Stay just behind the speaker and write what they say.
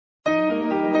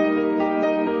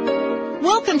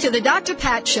Welcome to the Dr.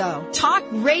 Pat Show. Talk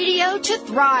radio to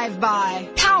thrive by.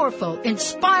 Powerful,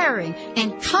 inspiring,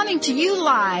 and coming to you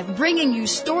live, bringing you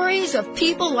stories of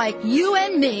people like you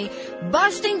and me,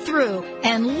 busting through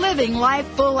and living life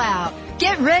full out.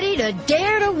 Get ready to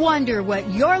dare to wonder what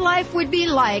your life would be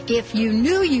like if you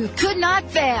knew you could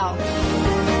not fail.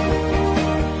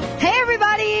 Hey,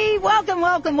 everybody.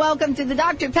 Welcome to the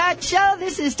Dr. Pat Show.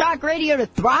 This is Talk Radio to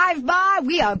Thrive By.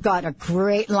 We have got a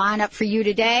great lineup for you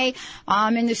today.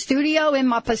 I'm in the studio in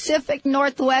my Pacific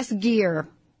Northwest gear.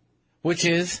 Which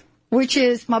is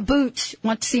my boots.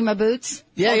 Want to see my boots?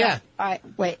 Yeah. All right,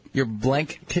 wait. Your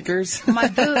blank kickers? My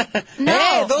boot. No.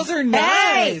 Hey, those are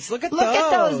nice. Hey, Look at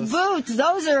those boots.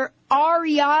 Those are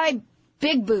REI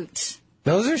big boots.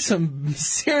 Those are some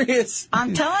serious,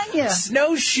 I'm telling you,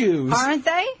 snowshoes. Aren't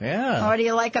they? Yeah. What do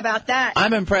you like about that?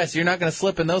 I'm impressed. You're not going to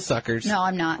slip in those suckers. No,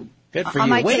 I'm not. Good for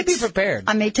you. Way to be prepared.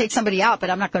 I may take somebody out,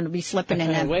 but I'm not going to be slipping in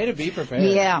them. Way to be prepared.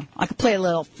 Yeah, I could play a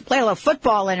little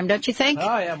football in them, don't you think?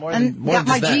 Oh yeah, more and than got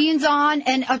my that. jeans on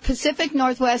and a Pacific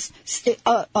Northwest.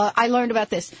 I learned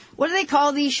about this. What do they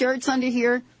call these shirts under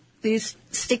here? These.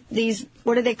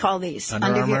 What do they call these? Under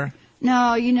Armour? Here?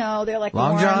 No, they're like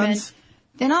Long warm johns.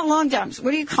 They're not long johns.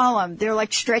 What do you call them? They're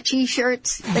like stretchy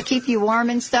shirts that keep you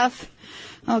warm and stuff.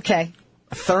 Okay.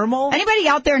 Thermal? Anybody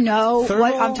out there know Thermal?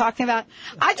 what I'm talking about?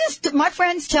 My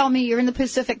friends tell me you're in the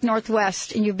Pacific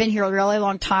Northwest and you've been here a really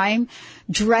long time.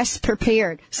 Dress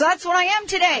prepared. So that's what I am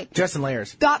today. Dress in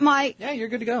layers. Yeah, you're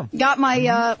good to go. Got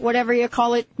my, whatever you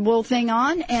call it, wool thing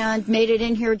on and made it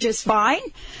in here just fine.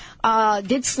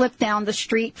 Did slip down the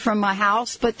street from my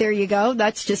house, but there you go.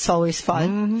 That's just always fun.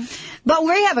 Mm-hmm. But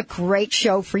we have a great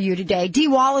show for you today. Dee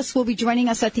Wallace will be joining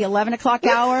us at the 11 o'clock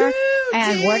hour,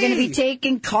 and we're going to be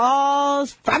taking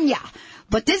calls from ya.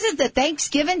 But this is the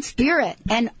Thanksgiving spirit,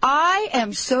 and I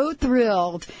am so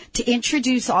thrilled to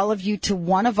introduce all of you to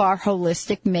one of our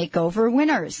Holistic Makeover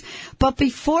winners. But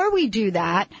before we do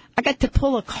that, I got to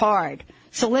pull a card.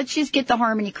 So let's just get the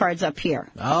Harmony cards up here.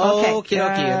 Oh, okay.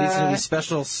 Are these going to be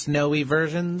special snowy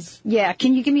versions? Yeah.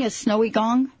 Can you give me a snowy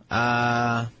gong?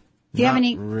 Do you have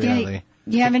any? Really.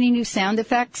 Do you have any new sound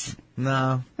effects?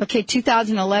 No. Okay,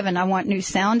 2011. I want new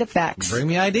sound effects. Bring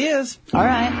me ideas. All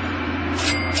right.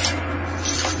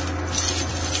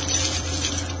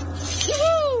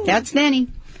 Woo-hoo! That's Benny.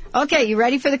 Okay, you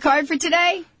ready for the card for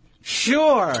today?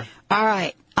 Sure. All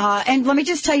right. And let me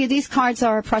just tell you, these cards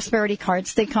are prosperity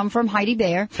cards. They come from Heidi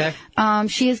Bayer. Okay.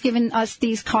 She has given us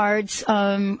these cards,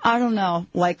 I don't know,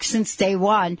 like since day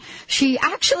one. She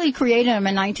actually created them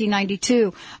in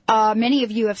 1992. Many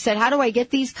of you have said, how do I get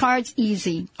these cards?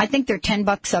 Easy. I think they're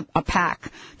 $10 a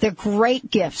pack. They're great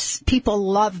gifts. People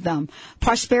love them.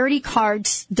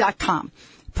 ProsperityCards.com.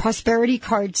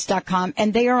 ProsperityCards.com.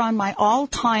 And they are on my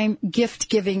all-time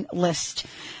gift-giving list.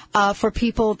 For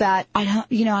people that I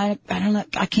don't know,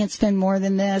 I can't spend more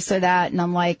than this or that. And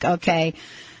I'm like, okay,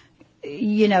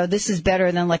 this is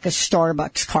better than like a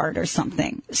Starbucks card or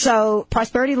something. So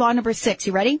prosperity law number 6.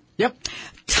 You ready? Yep.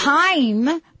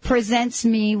 Time presents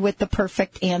me with the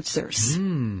perfect answers.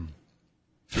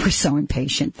 We're so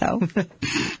impatient though.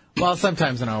 Well,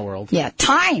 sometimes in our world. Yeah,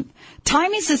 time.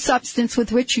 Time is the substance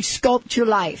with which you sculpt your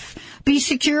life. Be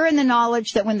secure in the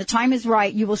knowledge that when the time is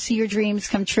right, you will see your dreams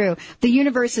come true. The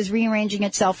universe is rearranging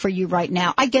itself for you right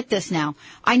now. I get this now.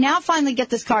 I now finally get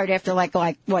this card after like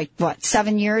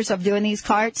 7 years of doing these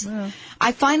cards? Yeah.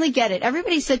 I finally get it.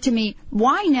 Everybody said to me,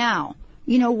 why now?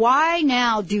 Why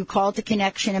now do call to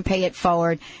connection and pay it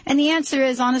forward? And the answer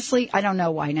is, honestly, I don't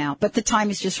know why now, but the time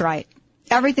is just right.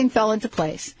 Everything fell into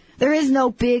place. There is no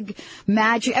big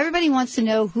magic. Everybody wants to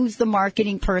know who's the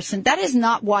marketing person. That is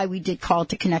not why we did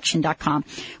calltoconnection.com.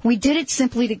 We did it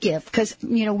simply to give because,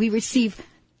 we receive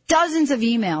dozens of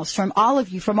emails from all of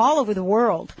you from all over the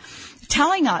world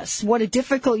telling us what a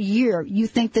difficult year you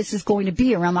think this is going to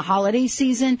be around the holiday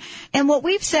season. And what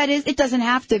we've said is it doesn't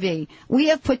have to be. We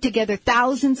have put together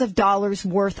thousands of dollars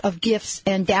worth of gifts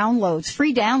and downloads,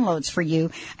 free downloads for you,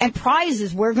 and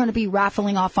prizes we're going to be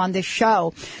raffling off on this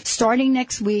show starting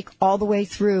next week all the way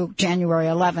through January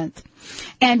 11th.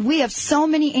 And we have so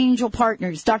many angel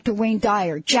partners, Dr. Wayne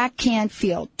Dyer, Jack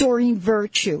Canfield, Doreen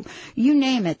Virtue, you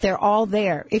name it, they're all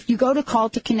there. If you go to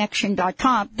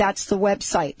calltoconnection.com, that's the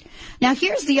website. Now,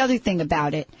 here's the other thing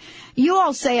about it. You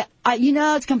all say,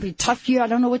 it's going to be a tough year. I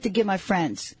don't know what to give my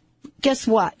friends. Guess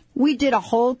what? We did a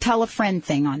whole tell a friend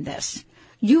thing on this.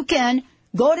 You can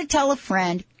go to tell a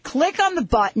friend, click on the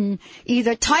button,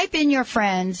 either type in your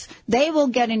friends, they will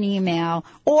get an email,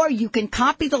 or you can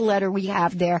copy the letter we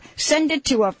have there, send it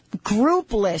to a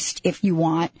group list if you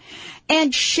want,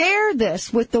 and share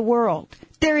this with the world.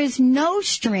 There is no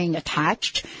string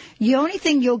attached. The only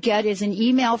thing you'll get is an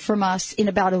email from us in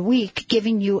about a week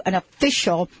giving you an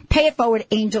official Pay It Forward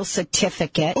Angel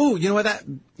certificate. Ooh, you know what?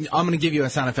 I'm going to give you a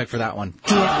sound effect for that one.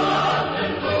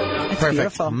 That's Perfect.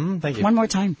 Beautiful. Thank you. One more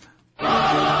time.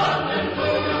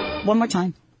 One more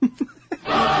time.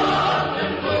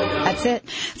 That's it.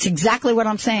 That's exactly what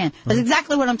I'm saying. That's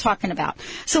exactly what I'm talking about.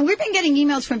 So we've been getting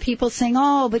emails from people saying,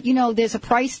 oh, but you know, there's a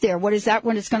price there. What is that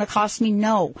when it's going to cost me?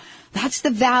 No. That's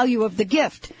the value of the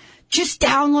gift. Just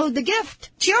download the gift.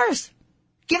 It's yours.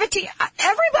 Give it to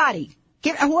everybody.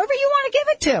 Give whoever you want to give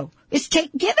it to.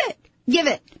 Give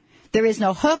it. There is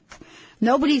no hook.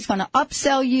 Nobody's going to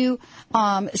upsell you.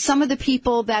 Some of the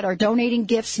people that are donating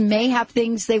gifts may have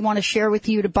things they want to share with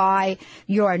you to buy.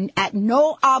 You're at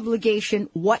no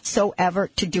obligation whatsoever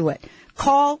to do it.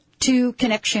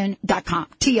 Call2connection.com.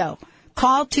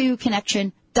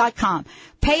 Call2connection.com.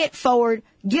 Pay it forward.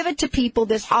 Give it to people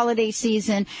this holiday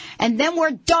season. And then we're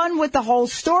done with the whole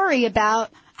story about,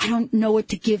 I don't know what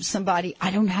to give somebody. I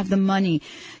don't have the money.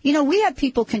 You know, we have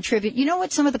people contribute. You know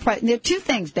what some of the there are two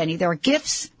things, Benny. There are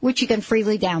gifts, which you can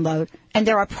freely download, and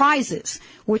there are prizes,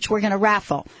 which we're going to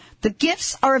raffle. The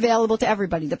gifts are available to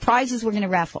everybody. The prizes we're going to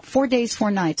raffle. 4 days,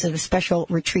 4 nights at a special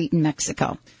retreat in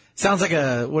Mexico. Sounds like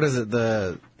what is it?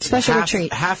 The special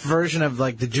retreat. Half version of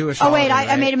like the Jewish Oh, holiday, wait, right?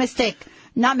 I made a mistake.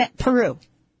 Peru.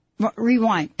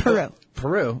 Rewind. Peru.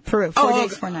 Peru. 4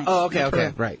 days, 4 nights. Oh,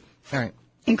 okay. Right. All right.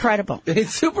 Incredible.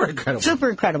 It's super incredible. Super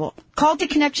incredible.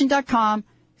 Call2connection.com.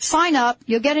 Sign up.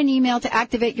 You'll get an email to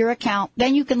activate your account.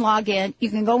 Then you can log in.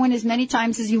 You can go in as many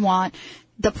times as you want.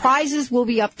 The prizes will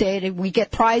be updated. We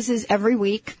get prizes every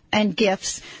week and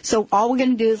gifts. So all we're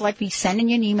going to do is like be sending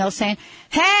you an email saying,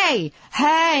 hey,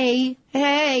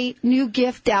 new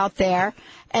gift out there.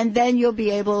 And then you'll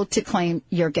be able to claim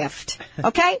your gift.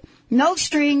 Okay? No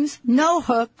strings, no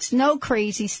hooks, no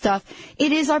crazy stuff.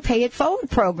 It is our Pay It Forward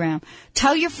program.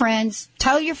 Tell your friends,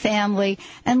 tell your family,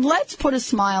 and let's put a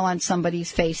smile on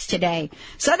somebody's face today.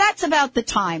 So that's about the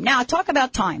time. Now, talk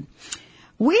about time.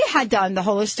 We had done the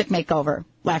Holistic Makeover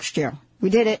last year. We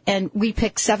did it, and we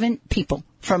picked 7 people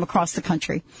from across the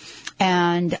country.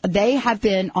 And they have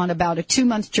been on about a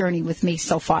 2-month journey with me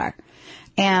so far.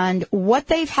 And what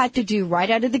they've had to do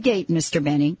right out of the gate, Mr.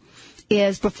 Benny,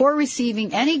 is before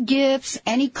receiving any gifts,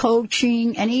 any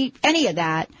coaching, any of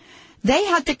that, they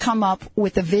had to come up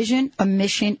with a vision, a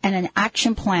mission, and an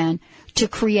action plan to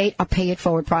create a Pay It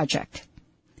Forward project.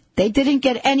 They didn't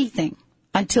get anything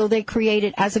until they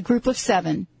created, as a group of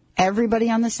 7, everybody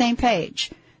on the same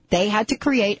page. They had to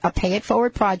create a Pay It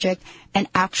Forward project and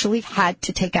actually had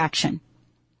to take action.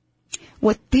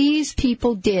 What these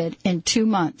people did in 2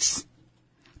 months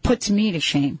puts me to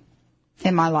shame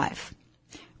in my life.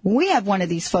 We have one of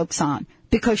these folks on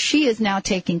because she is now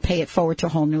taking Pay It Forward to a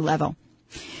whole new level.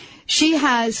 She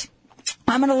has,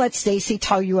 I'm going to let Stacy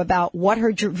tell you about what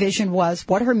her vision was,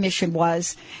 what her mission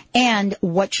was, and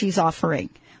what she's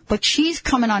offering. But she's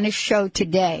coming on this show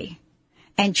today,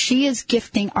 and she is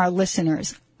gifting our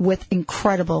listeners with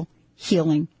incredible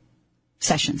healing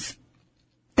sessions.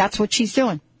 That's what she's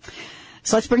doing.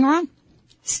 So let's bring her on.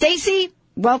 Stacy,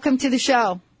 welcome to the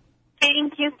show.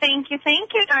 Thank you,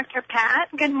 Dr. Pat.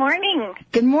 Good morning.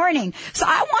 Good morning. So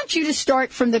I want you to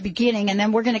start from the beginning, and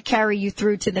then we're going to carry you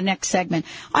through to the next segment.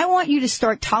 I want you to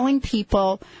start telling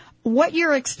people what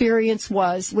your experience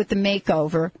was with the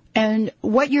makeover and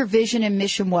what your vision and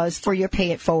mission was for your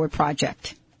Pay It Forward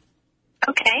project.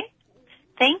 Okay.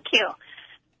 Thank you.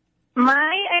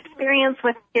 My experience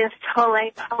with this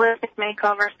holistic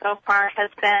makeover so far has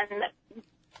been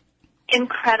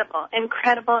incredible.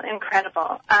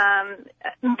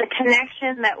 The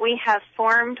connection that we have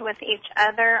formed with each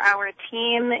other, our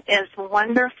team, is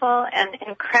wonderful and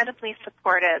incredibly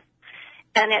supportive.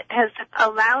 And it has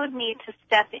allowed me to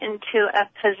step into a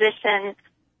position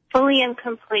fully and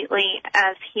completely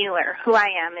as healer, who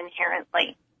I am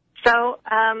inherently. So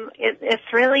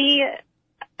it's really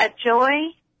a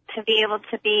joy to be able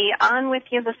to be on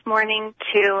with you this morning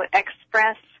to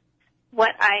express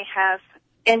what I have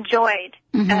enjoyed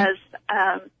as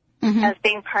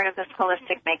being part of this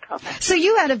holistic makeover. So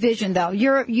you had a vision, though.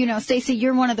 Stacey,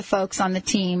 you're one of the folks on the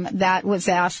team that was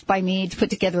asked by me to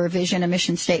put together a vision, a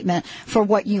mission statement for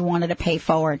what you wanted to pay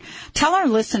forward. Tell our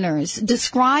listeners,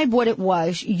 describe what it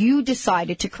was you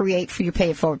decided to create for your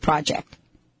Pay It Forward project.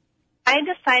 I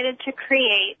decided to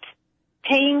create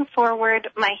paying forward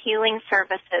my healing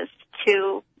services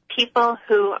to people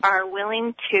who are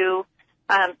willing to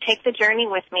take the journey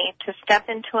with me to step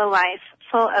into a life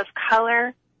full of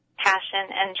color, passion,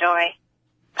 and joy.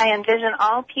 I envision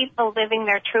all people living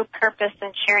their true purpose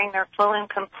and sharing their full and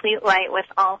complete light with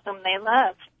all whom they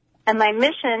love. And my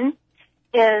mission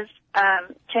is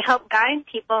to help guide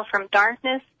people from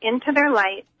darkness into their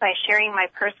light by sharing my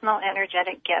personal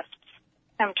energetic gifts.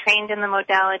 I'm trained in the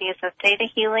modalities of theta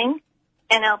healing,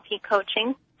 NLP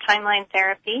coaching, timeline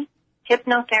therapy,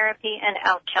 hypnotherapy, and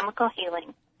alchemical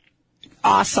healing.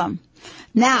 Awesome.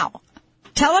 Now,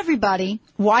 tell everybody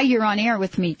why you're on air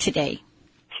with me today.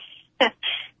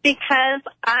 Because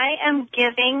I am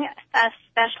giving a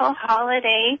special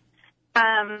holiday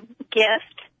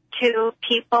gift to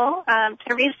people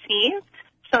to receive.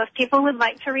 So if people would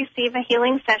like to receive a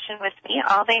healing session with me,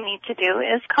 all they need to do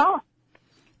is call.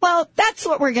 Well, that's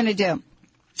what we're going to do.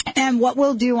 And what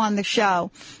we'll do on the show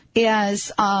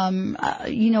is, do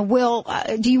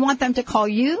you want them to call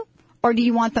you, or do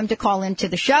you want them to call into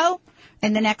the show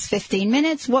in the next 15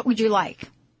 minutes? What would you like?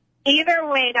 Either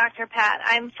way, Dr. Pat,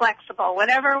 I'm flexible.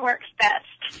 Whatever works best.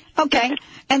 Okay.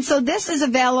 And so this is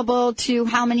available to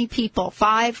how many people?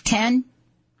 5, 10?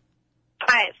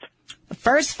 5. The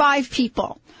first 5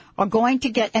 people are going to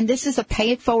get, and this is a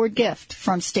pay-it-forward gift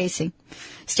from Stacy.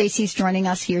 Stacy's joining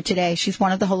us here today. She's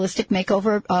one of the Holistic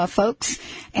Makeover folks,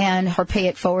 and her Pay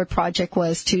It Forward project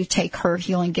was to take her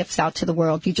healing gifts out to the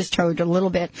world. You just heard a little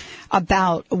bit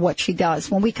about what she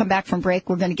does. When we come back from break,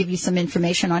 we're going to give you some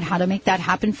information on how to make that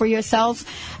happen for yourselves.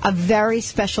 A very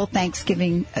special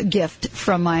Thanksgiving gift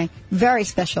from my very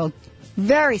special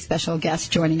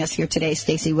guest joining us here today,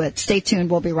 Stacy Wood. Stay tuned.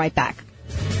 We'll be right back.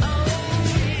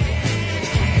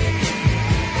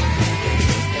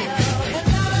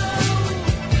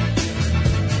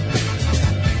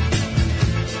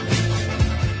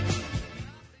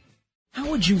 How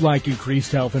would you like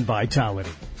increased health and vitality?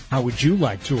 How would you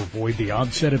like to avoid the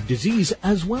onset of disease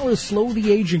as well as slow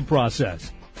the aging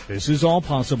process? This is all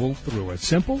possible through a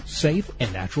simple, safe,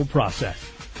 and natural process.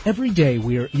 Every day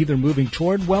we are either moving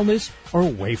toward wellness or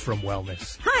away from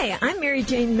wellness. Hi, I'm Mary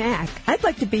Jane Mack. I'd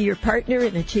like to be your partner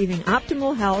in achieving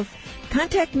optimal health.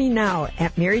 Contact me now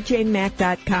at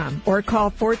maryjanemack.com or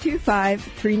call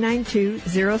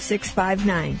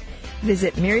 425-392-0659.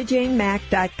 Visit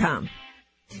maryjanemack.com.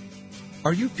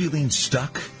 Are you feeling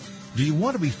stuck? Do you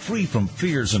want to be free from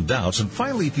fears and doubts and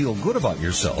finally feel good about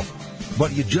yourself,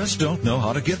 but you just don't know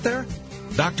how to get there?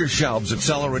 Dr. Schaub's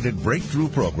Accelerated Breakthrough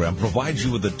Program provides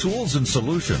you with the tools and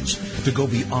solutions to go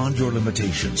beyond your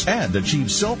limitations and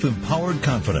achieve self-empowered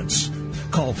confidence.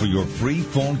 Call for your free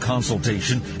phone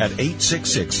consultation at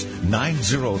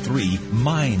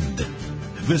 866-903-MIND.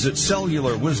 Visit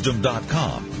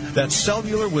cellularwisdom.com. That's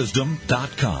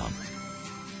cellularwisdom.com.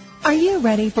 Are you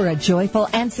ready for a joyful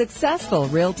and successful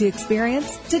realty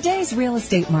experience? Today's real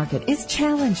estate market is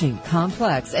challenging,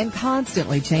 complex, and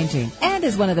constantly changing, and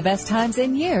is one of the best times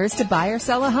in years to buy or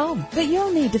sell a home. But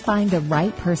you'll need to find the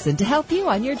right person to help you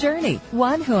on your journey,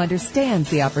 one who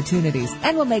understands the opportunities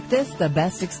and will make this the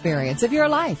best experience of your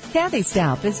life. Kathy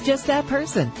Staup is just that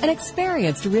person, an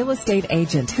experienced real estate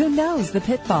agent who knows the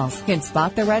pitfalls, can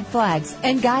spot the red flags,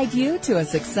 and guide you to a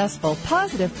successful,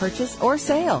 positive purchase or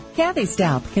sale. Kathy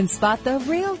Staup can spot the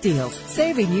real deals,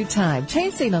 saving you time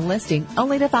chasing a listing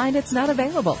only to find it's not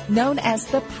available. Known as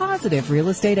the Positive Real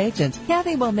Estate Agent,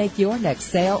 Kathy will make your next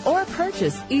sale or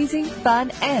purchase easy, fun,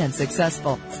 and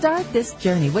successful. Start this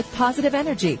journey with positive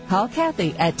energy. Call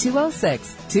Kathy at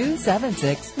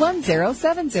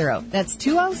 206-276-1070. That's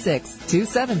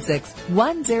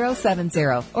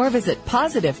 206-276-1070. Or visit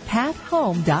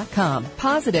PositivePathHome.com.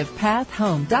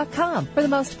 PositivePathHome.com for the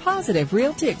most positive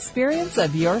realty experience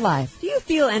of your life. Do you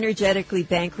feel energetically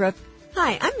bankrupt?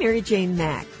 Hi, I'm Mary Jane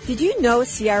Mack. Did you know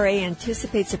CRA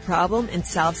anticipates a problem and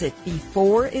solves it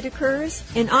before it occurs,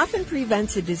 and often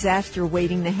prevents a disaster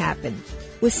waiting to happen?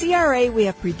 With CRA, we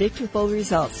have predictable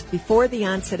results before the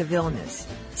onset of illness.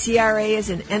 CRA is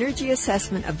an energy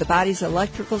assessment of the body's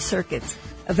electrical circuits,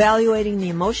 evaluating the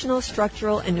emotional,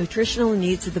 structural, and nutritional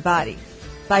needs of the body.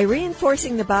 By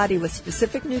reinforcing the body with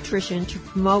specific nutrition to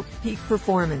promote peak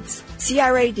performance,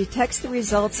 CRA detects the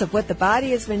results of what the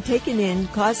body has been taking in,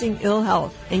 causing ill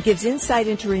health, and gives insight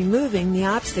into removing the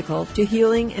obstacle to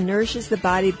healing and nourishes the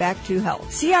body back to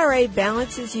health. CRA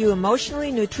balances you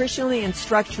emotionally, nutritionally, and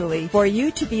structurally for you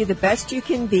to be the best you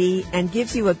can be, and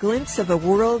gives you a glimpse of a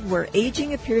world where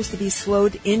aging appears to be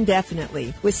slowed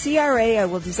indefinitely. With CRA, I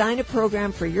will design a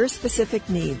program for your specific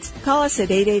needs. Call us at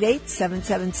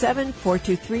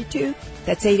 888-777-4232.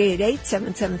 That's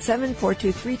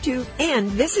 888-777-4232. And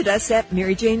visit us at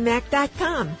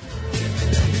maryjanemack.com.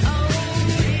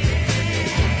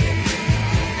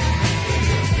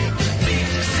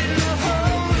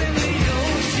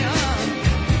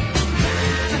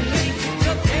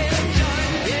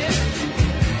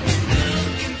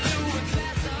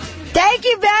 Thank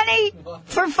you, Benny,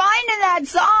 for finding that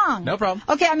song. No problem.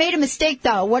 Okay, I made a mistake,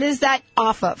 though. What is that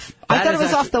off of? I thought it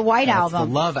was off the White Album. album.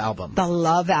 The Love album. The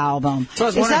Love album. So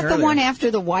is that the one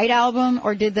after the White album,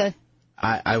 or did the...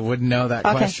 I wouldn't know that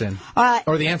question.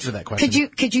 Or the answer to that question.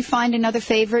 Could you find another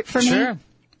favorite for me? Sure.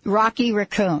 Rocky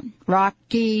Raccoon.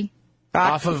 Rocky.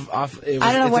 Off. I don't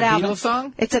know what album. album. Beatles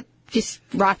song? It's just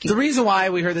Rocky. The reason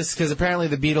why we heard this is because apparently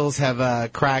the Beatles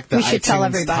have cracked the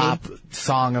iTunes top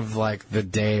song of like the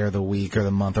day or the week or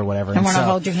the month or whatever. And want to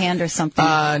hold your hand or something.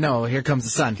 No, Here Comes the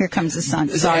Sun. Here Comes the Sun.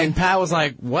 Sorry. And Pat was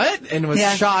like, what? And was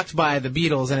shocked by the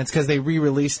Beatles, and it's because they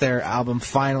re-released their album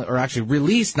finally, or actually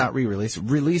released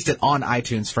it on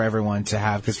iTunes for everyone to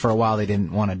have, because for a while they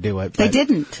didn't want to do it. They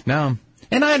didn't. No.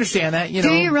 And I understand that,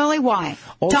 Do you really? Why?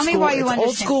 Tell me why you understand.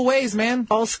 Old school ways, man.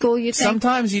 Old school, you think?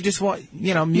 Sometimes you just want,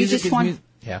 music is music.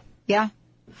 Yeah. Yeah.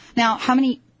 Now, how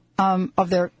many of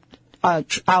their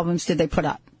albums did they put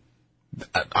up?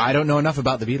 I don't know enough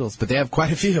about the Beatles, but they have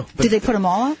quite a few. Did they put them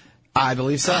all up? I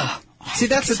believe so. See,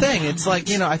 that's the thing. It's like,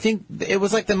 I think it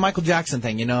was like the Michael Jackson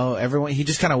thing, everyone, he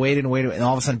just kind of waited, and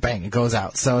all of a sudden, bang, it goes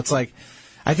out. So it's like,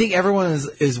 I think everyone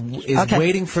is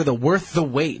waiting for the worth the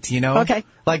wait, Okay.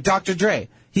 Like Dr. Dre.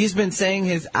 He's been saying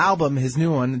his album, his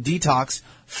new one, Detox,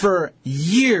 for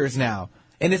years now.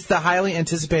 And it's the highly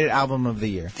anticipated album of the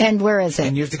year. And where is it?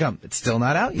 In years to come. It's still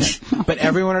not out yet. But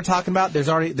everyone are talking about,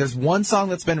 there's one song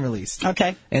that's been released.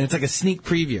 Okay. And it's like a sneak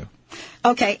preview.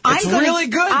 Okay. It's really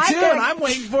good, too, and I'm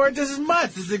waiting for it just as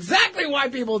much. This is exactly why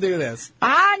people do this.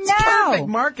 I know. It's perfect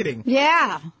marketing.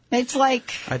 Yeah. It's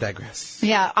like... I digress.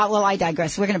 Yeah, I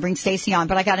digress. We're going to bring Stacey on,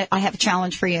 but I have a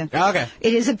challenge for you. Okay.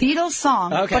 It is a Beatles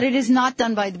song, but it is not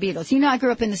done by the Beatles. I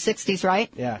grew up in the 60s, right?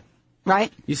 Yeah.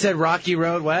 Right? You said Rocky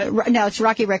Road, what? No, it's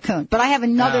Rocky Raccoon. But I have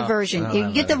another version.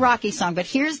 You get the Rocky song, but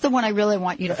here's the one I really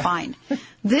want you to find.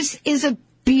 This is a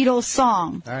Beatles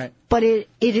song, all right, but it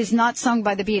is not sung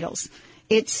by the Beatles.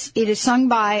 It is sung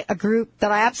by a group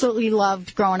that I absolutely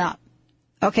loved growing up.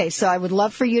 Okay, so I would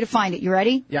love for you to find it. You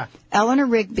ready? Yeah. Eleanor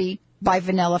Rigby by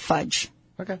Vanilla Fudge.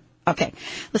 Okay. Okay,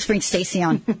 let's bring Stacey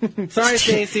on. Sorry,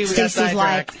 Stacey, we got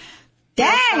sidetracked.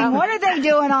 Dang, what are they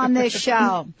doing on this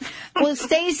show? Well,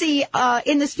 Stacey,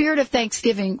 in the spirit of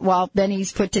Thanksgiving,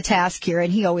 Benny's put to task here,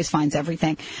 and he always finds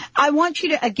everything. I want you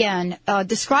to, again,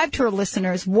 describe to our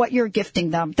listeners what you're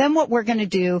gifting them. Then what we're going to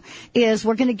do is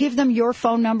we're going to give them your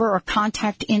phone number or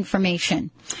contact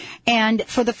information. And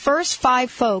for the first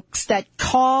 5 folks that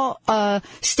call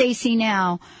Stacey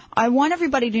now, I want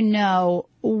everybody to know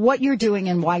what you're doing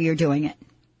and why you're doing it.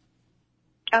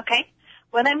 Okay.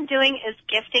 What I'm doing is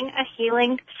gifting a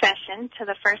healing session to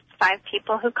the first 5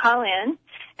 people who call in.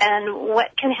 And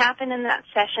what can happen in that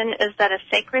session is that a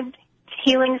sacred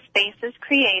healing space is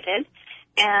created,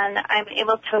 and I'm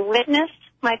able to witness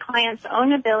my client's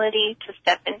own ability to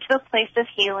step into a place of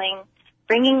healing,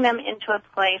 bringing them into a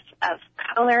place of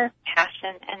color,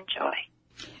 passion, and joy.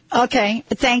 Okay,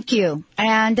 thank you.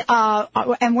 And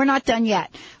we're not done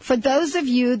yet. For those of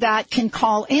you that can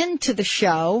call in to the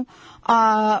show,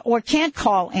 or can't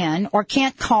call in, or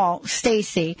can't call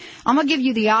Stacey, I'm going to give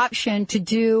you the option to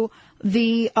do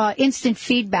the instant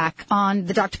feedback on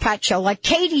the Dr. Pat Show. Like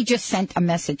Katie just sent a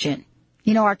message in.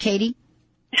 You know our Katie?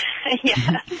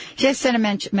 Yeah. Just send a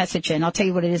message in. I'll tell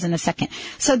you what it is in a second.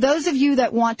 So those of you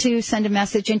that want to send a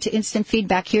message into instant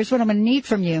feedback, here's what I'm going to need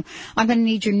from you. I'm going to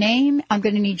need your name, I'm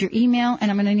going to need your email,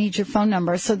 and I'm going to need your phone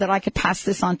number so that I could pass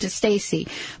this on to Stacey.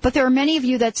 But there are many of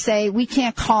you that say we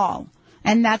can't call.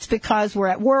 And that's because we're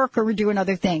at work or we're doing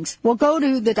other things. Well, go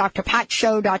to the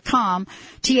drpatshow.com,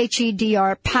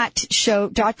 THEDR,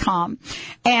 patshow.com.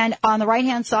 And on the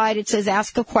right-hand side, it says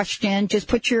ask a question. Just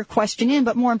put your question in.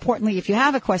 But more importantly, if you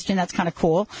have a question, that's kind of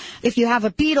cool. If you have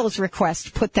a Beatles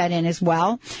request, put that in as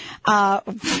well.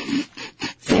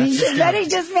 He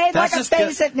just made like a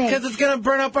face at me. Because it's going to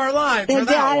burn up our lives.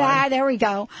 There we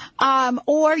go.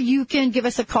 Or you can give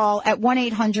us a call at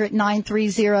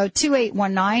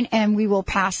 1-800-930-2819, and we will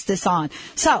pass this on.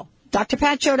 So,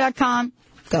 drpatshow.com,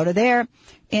 go to there,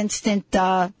 instant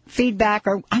feedback,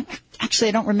 or actually,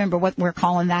 I don't remember what we're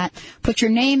calling that. Put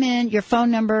your name in, your phone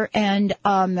number, and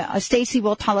Stacey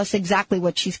will tell us exactly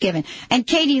what she's given. And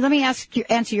Katie, let me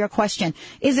answer your question.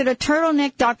 Is it a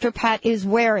turtleneck Dr. Pat is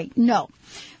wearing? No.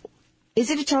 Is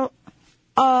it a turtle?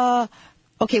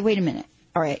 Okay, wait a minute.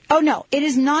 All right. Oh, no, it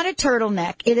is not a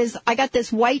turtleneck. It is, I got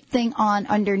this white thing on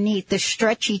underneath, the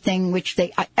stretchy thing, which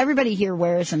everybody here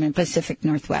wears them in Pacific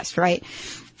Northwest, right?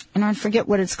 And I forget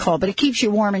what it's called, but it keeps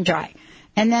you warm and dry.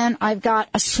 And then I've got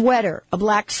a sweater, a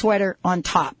black sweater on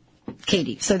top,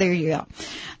 Katie. So there you go.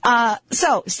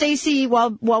 So, Stacey,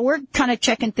 while we're kind of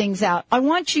checking things out, I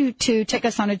want you to take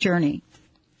us on a journey.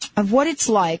 of what it's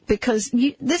like, because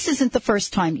this isn't the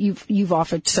first time you've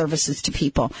offered services to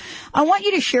people. I want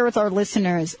you to share with our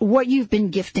listeners what you've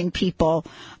been gifting people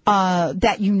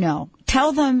that you know.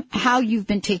 Tell them how you've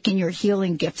been taking your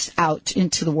healing gifts out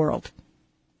into the world.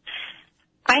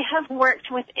 I have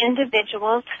worked with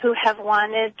individuals who have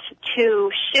wanted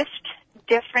to shift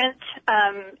different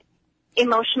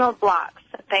emotional blocks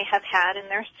that they have had in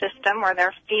their system or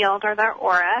their field or their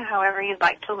aura, however you'd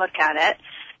like to look at it.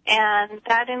 And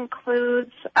that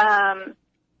includes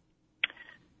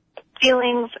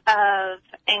feelings of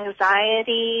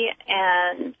anxiety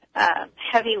and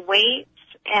heavy weights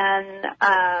and,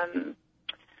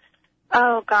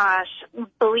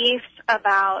 beliefs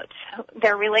about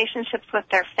their relationships with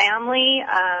their family,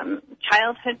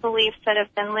 childhood beliefs that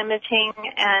have been limiting,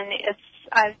 and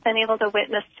I've been able to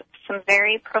witness some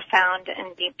very profound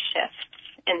and deep shifts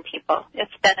in people.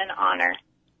 It's been an honor.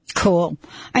 Cool.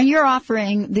 And you're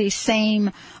offering the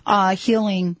same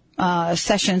healing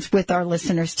sessions with our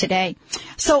listeners today.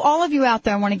 So all of you out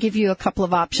there, I want to give you a couple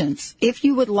of options. If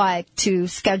you would like to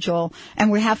schedule,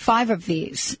 and we have 5 of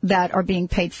these that are being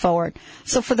paid forward.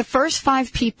 So for the first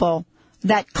 5 people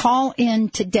that call in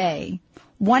today,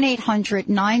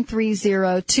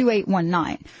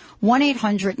 1-800-930-2819.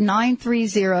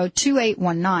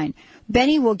 1-800-930-2819.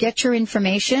 Benny will get your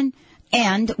information,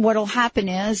 and what will happen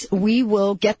is we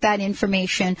will get that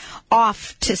information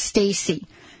off to Stacy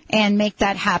and make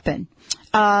that happen.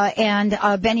 And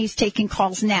Benny's taking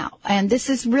calls now. And this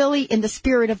is really in the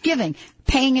spirit of giving,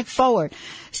 paying it forward.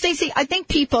 Stacy, I think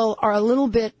people are a little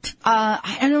bit,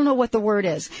 I don't know what the word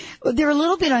is. They're a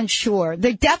little bit unsure.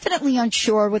 They're definitely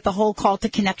unsure with the whole call to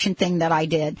connection thing that I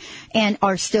did and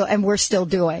we're still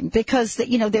doing, because,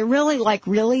 they're really like,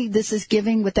 really, this is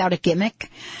giving without a gimmick.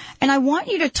 And I want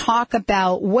you to talk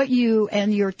about what you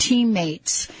and your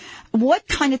teammates, what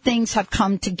kind of things have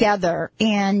come together,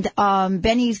 and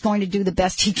Benny's going to do the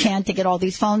best he can to get all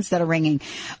these phones that are ringing.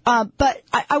 But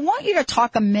I want you to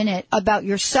talk a minute about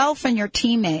yourself and your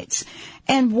teammates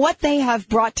and what they have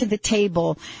brought to the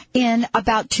table in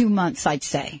about 2 months, I'd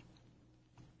say.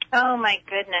 Oh, my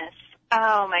goodness.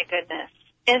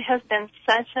 It has been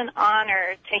such an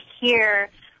honor to hear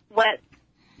what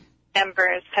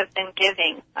members have been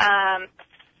giving.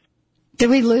 Did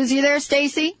we lose you there,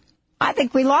 Stacy? I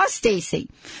think we lost Stacy.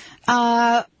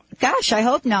 Gosh, I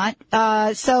hope not.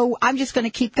 So I'm just going to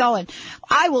keep going.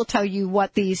 I will tell you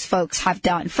what these folks have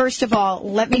done. First of all,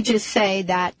 let me just say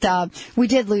that we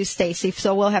did lose Stacy,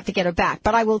 so we'll have to get her back.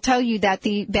 But I will tell you that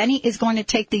Benny is going to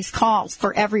take these calls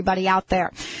for everybody out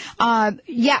there.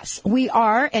 Yes, we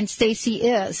are, and Stacy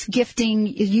is gifting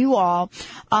you all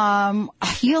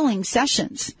healing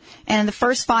sessions. And the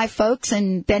first 5 folks,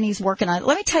 and Benny's working on it.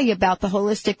 Let me tell you about the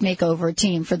Holistic Makeover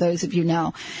team, for those of you who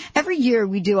know. Every year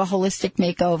we do a Holistic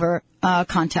Makeover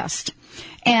contest.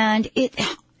 And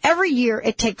every year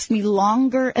it takes me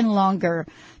longer and longer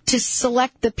to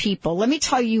select the people. Let me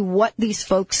tell you what these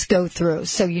folks go through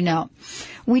so you know.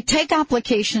 We take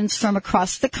applications from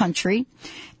across the country,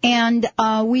 and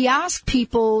we ask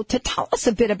people to tell us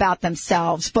a bit about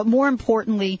themselves. But more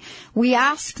importantly, we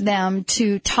ask them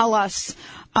to tell us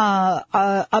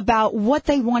about what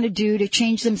they want to do to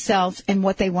change themselves and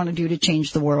what they want to do to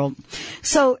change the world.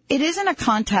 So it isn't a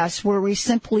contest where we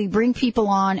simply bring people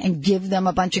on and give them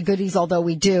a bunch of goodies, although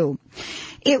we do.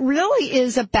 It really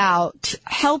is about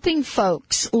helping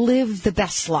folks live the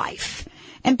best life.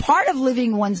 And part of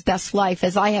living one's best life,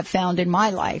 as I have found in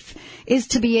my life, is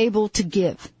to be able to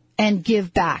give and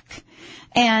give back,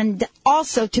 and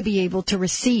also to be able to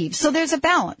receive. So there's a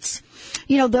balance.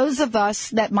 Those of us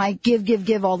that might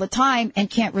give all the time and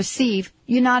can't receive,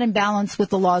 you're not in balance with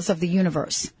the laws of the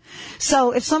universe.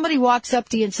 So if somebody walks up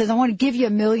to you and says, I want to give you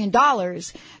 $1 million,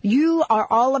 you are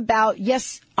all about,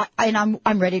 yes, and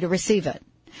I'm ready to receive it.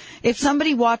 If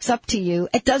somebody walks up to you,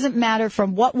 it doesn't matter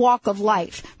from what walk of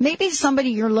life. Maybe somebody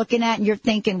you're looking at and you're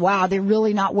thinking, wow, they're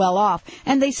really not well off.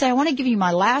 And they say, I want to give you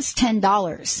my last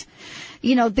 $10.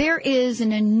 There is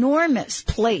an enormous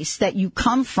place that you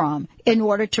come from in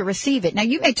order to receive it. Now,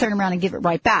 you may turn around and give it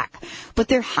right back, but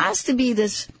there has to be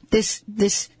this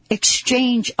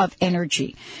exchange of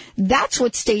energy. That's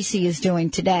what Stacy is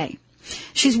doing today.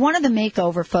 She's one of the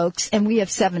makeover folks, and we have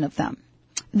 7 of them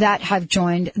that have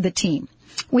joined the team.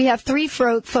 We have 3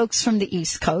 folks from the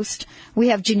East Coast. We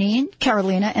have Janine,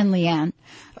 Carolina, and Leanne.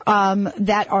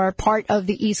 That are part of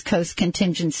the East Coast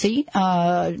contingency.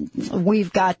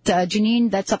 We've got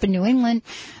Janine, that's up in New England.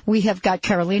 We have got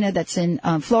Carolina, that's in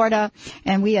Florida.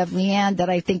 And we have Leanne, that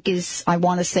I think is, I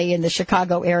want to say, in the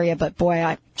Chicago area. But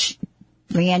boy,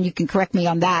 Leanne, you can correct me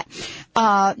on that.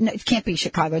 No, it can't be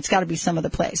Chicago. It's got to be some other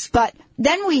place. But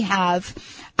then we have,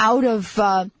 out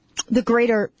of the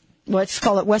greater, let's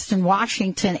call it Western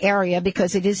Washington area,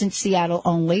 because it isn't Seattle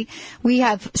only. We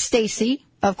have Stacy.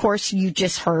 Of course, you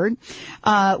just heard.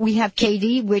 We have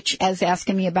Katie, which is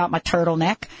asking me about my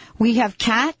turtleneck. We have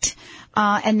Kat,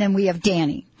 and then we have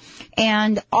Danny.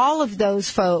 And all of those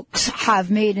folks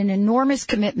have made an enormous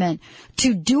commitment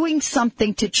to doing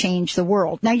something to change the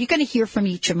world. Now, you're going to hear from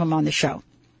each of them on the show.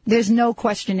 There's no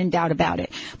question and doubt about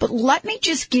it. But let me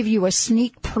just give you a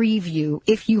sneak preview.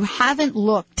 If you haven't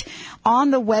looked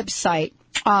on the website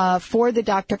for the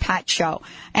Dr. Pat Show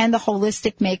and the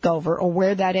Holistic Makeover, or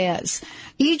where that is,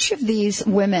 each of these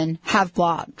women have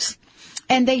blogs.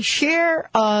 And they share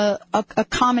a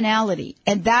commonality,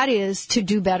 and that is to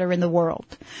do better in the world.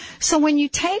 So when you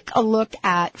take a look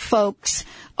at folks,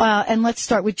 and let's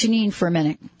start with Janine for a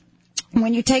minute.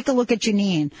 When you take a look at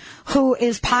Janine, who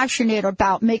is passionate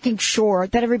about making sure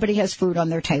that everybody has food on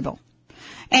their table,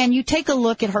 and you take a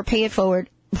look at her Pay It Forward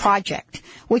project,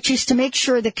 which is to make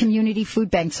sure that community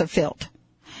food banks are filled,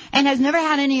 and has never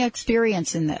had any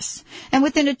experience in this. And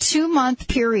within a 2-month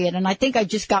period, and I think I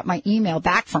just got my email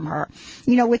back from her,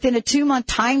 within a 2-month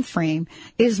time frame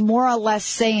is more or less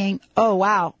saying, oh,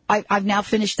 wow, I've now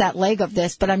finished that leg of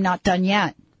this, but I'm not done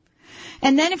yet.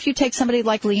 And then if you take somebody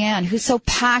like Leanne, who's so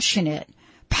passionate,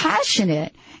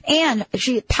 and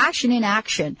she passion in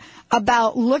action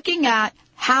about looking at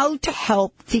how to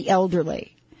help the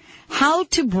elderly, how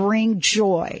to bring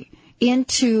joy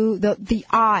into the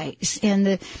eyes and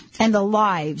the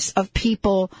lives of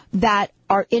people that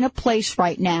are in a place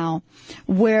right now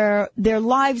where their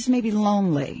lives may be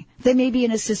lonely. They may be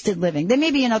in assisted living. They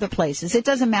may be in other places. It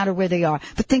doesn't matter where they are.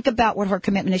 But think about what her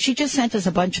commitment is. She just sent us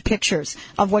a bunch of pictures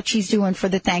of what she's doing for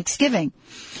the Thanksgiving.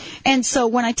 And so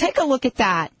when I take a look at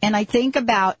that and I think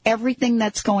about everything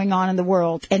that's going on in the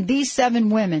world and these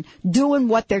 7 women doing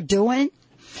what they're doing,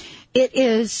 it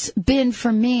has been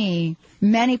for me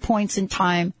many points in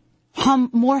time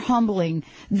more humbling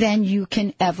than you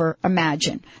can ever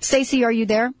imagine. Stacey, are you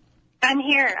there? I'm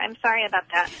here. I'm sorry about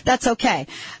that. That's okay.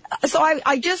 So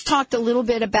I just talked a little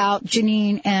bit about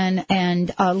Janine and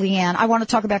Leanne. I want to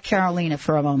talk about Carolina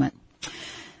for a moment.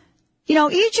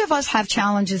 Each of us have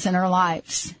challenges in our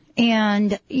lives.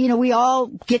 And, we all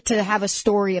get to have a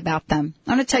story about them.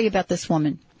 I'm going to tell you about this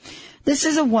woman. This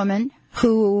is a woman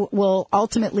who will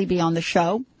ultimately be on the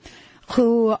show,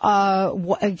 who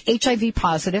HIV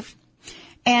positive.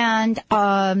 And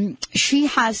she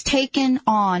has taken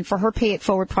on, for her Pay It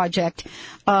Forward project,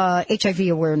 HIV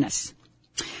awareness.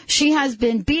 She has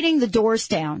been beating the doors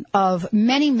down of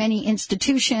many, many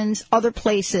institutions, other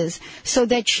places, so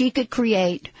that she could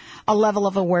create a level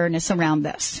of awareness around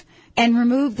this and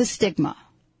remove the stigma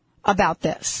about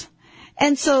this.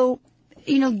 And so,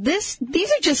 these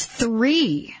are just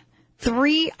three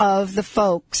of the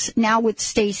folks now with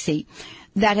Stacy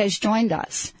that has joined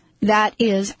us. That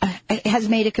has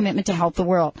made a commitment to help the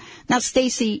world. Now,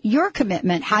 Stacy, your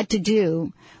commitment had to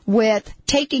do with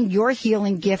taking your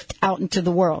healing gift out into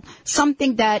the world,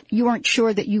 something that you weren't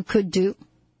sure that you could do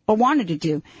or wanted to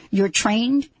do. You're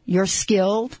trained, you're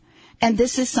skilled, and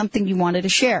this is something you wanted to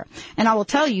share. And I will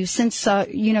tell you, since,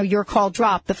 your call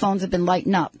dropped, the phones have been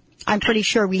lighting up. I'm pretty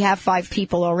sure we have 5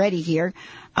 people already here.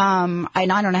 And I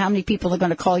don't know how many people are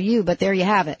going to call you, but there you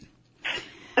have it.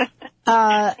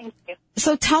 Thank you.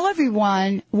 So tell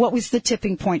everyone, what was the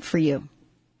tipping point for you?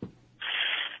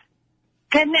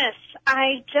 Goodness,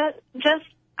 I just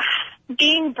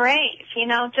being brave,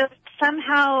 just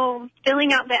somehow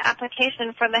filling out the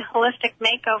application for the Holistic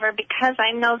Makeover because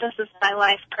I know this is my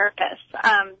life purpose.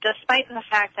 Despite the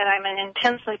fact that I'm an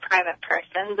intensely private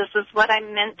person, this is what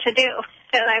I'm meant to do.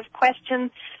 And I've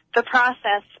questioned the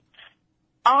process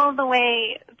all the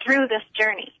way through this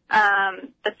journey.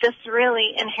 But this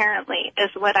really inherently is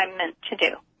what I'm meant to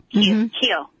do.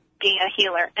 Heal, be a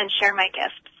healer, and share my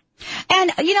gifts.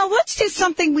 And, let's do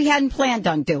something we hadn't planned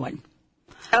on doing.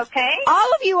 Okay.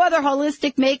 All of you other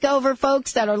Holistic Makeover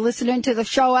folks that are listening to the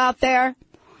show out there,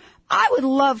 I would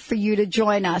love for you to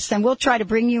join us, and we'll try to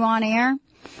bring you on air.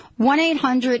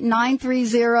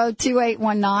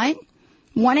 1-800-930-2819.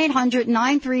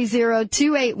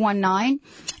 1-800-930-2819.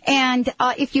 And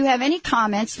if you have any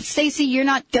comments, Stacey, you're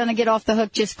not going to get off the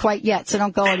hook just quite yet, so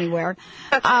don't go anywhere.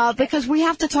 Because we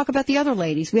have to talk about the other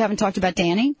ladies. We haven't talked about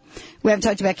Danny. We haven't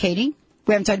talked about Katie.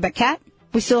 We haven't talked about Kat.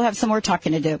 We still have some more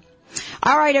talking to do.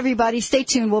 All right, everybody, stay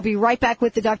tuned. We'll be right back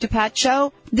with the Dr. Pat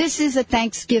Show. This is a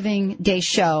Thanksgiving Day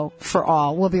show for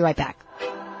all. We'll be right back.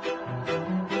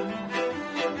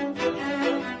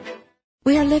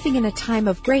 We are living in a time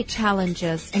of great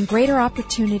challenges and greater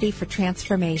opportunity for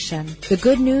transformation. The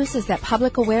good news is that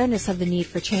public awareness of the need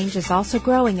for change is also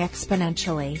growing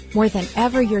exponentially. More than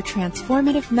ever, your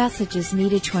transformative message is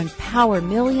needed to empower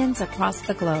millions across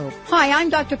the globe. Hi,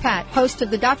 I'm Dr. Pat, host of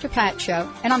The Dr. Pat Show,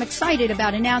 and I'm excited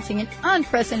about announcing an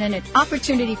unprecedented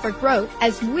opportunity for growth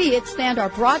as we expand our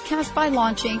broadcast by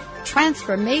launching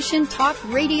Transformation Talk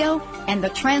Radio and the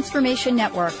Transformation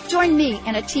Network. Join me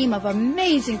and a team of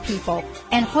amazing people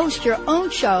and host your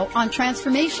own show on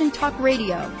Transformation Talk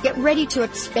Radio. Get ready to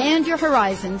expand your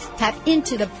horizons, tap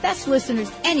into the best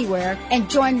listeners anywhere, and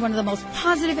join one of the most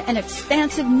positive and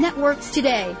expansive networks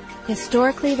today.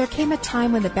 Historically, there came a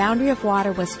time when the boundary of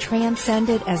water was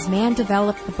transcended as man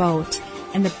developed the boat,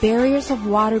 and the barriers of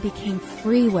water became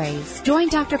freeways. Join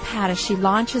Dr. Pat as she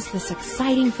launches this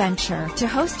exciting venture. To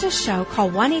host a show, call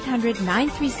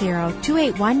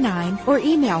 1-800-930-2819 or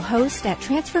email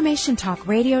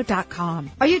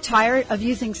host@transformationtalkradio.com. Are you tired of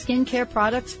using skincare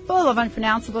products full of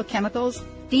unpronounceable chemicals?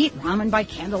 Do you eat ramen by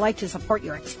candlelight to support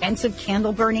your expensive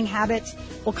candle burning habits?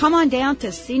 Well, come on down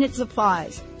to Zenith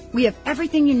Supplies. We have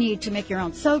everything you need to make your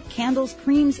own soap, candles,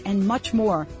 creams, and much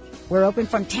more. We're open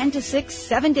from 10 to 6,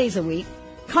 7 days a week.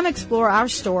 Come explore our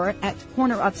store at the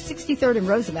corner of 63rd and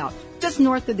Roosevelt, just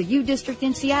north of the U District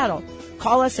in Seattle.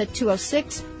 Call us at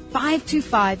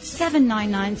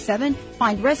 206-525-7997.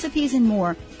 Find recipes and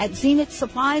more at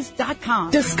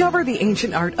zenithsupplies.com. Discover the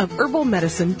ancient art of herbal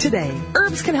medicine today.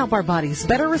 Herbs can help our bodies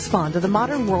better respond to the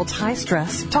modern world's high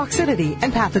stress, toxicity,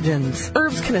 and pathogens.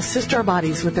 Herbs can assist our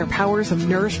bodies with their powers of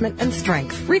nourishment and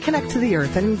strength, reconnect to the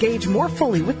earth, and engage more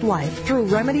fully with life through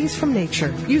remedies from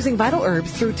nature. Using vital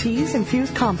herbs through teas,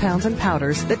 infused compounds, and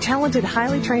powders, the talented,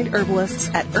 highly trained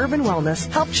herbalists at Urban Wellness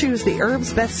help choose the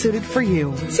herbs best suited for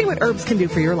you. See what herbs can do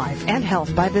for your life and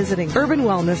health by visiting Urban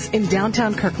Wellness in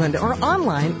downtown Kirkland or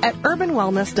online at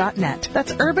urbanwellness.net.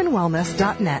 That's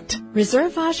urbanwellness.net.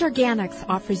 Reservage Organics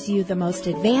offers you the most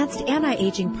advanced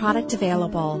anti-aging product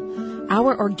available.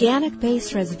 Our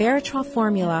organic-based resveratrol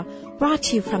formula, brought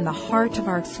to you from the heart of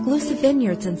our exclusive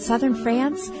vineyards in southern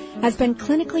France, has been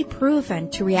clinically proven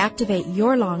to reactivate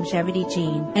your longevity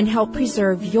gene and help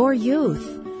preserve your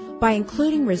youth. By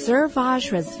including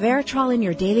Reservage resveratrol in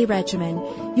your daily regimen,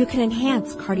 you can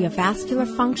enhance cardiovascular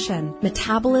function,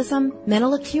 metabolism,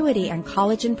 mental acuity, and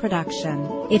collagen production.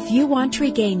 If you want to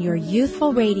regain your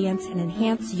youthful radiance and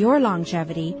enhance your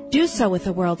longevity, do so with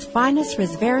the world's finest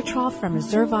resveratrol from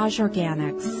Reservage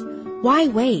Organics. Why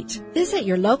wait? Visit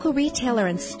your local retailer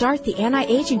and start the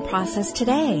anti-aging process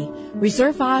today.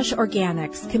 Reservage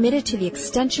Organics, committed to the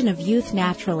extension of youth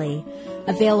naturally.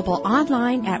 Available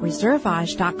online at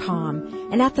reservage.com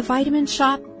and at the Vitamin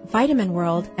Shop, Vitamin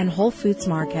World, and Whole Foods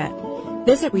Market.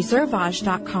 Visit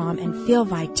reservage.com and feel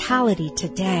vitality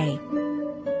today.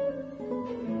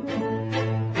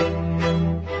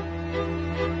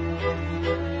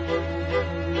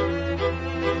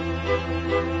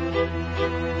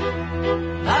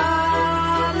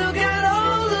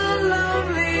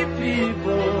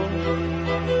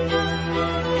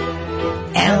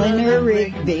 Eleanor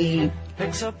Rigby.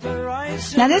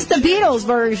 Now, this is the Beatles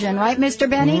version, right, Mr.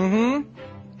 Benny? Mm-hmm.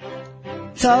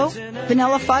 So,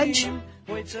 Vanilla Fudge?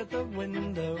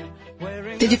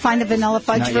 Did you find the Vanilla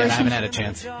Fudge version? Not yet. I haven't had a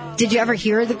chance. Did you ever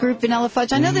hear the group Vanilla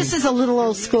Fudge? I know this is a little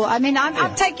old school. I mean,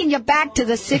 I'm taking you back to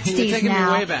the 60s You're taking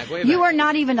now. me way back. You were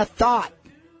not even a thought.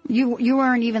 You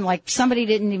weren't even like, somebody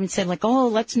didn't even say like, oh,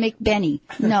 let's make Benny.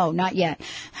 No, not yet.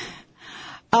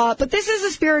 But this is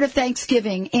the spirit of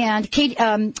Thanksgiving, and Kate,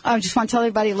 I just want to tell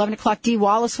everybody, 11 o'clock, Dee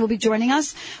Wallace will be joining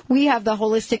us. We have the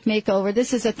Holistic Makeover.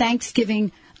 This is a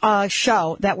Thanksgiving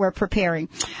show that we're preparing.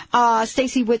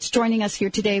 Stacy Witt's joining us here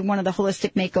today, one of the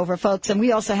Holistic Makeover folks, and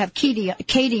we also have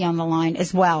Katie on the line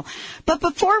as well. But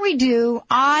before we do,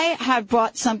 I have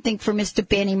brought something for Mr.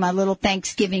 Benny, my little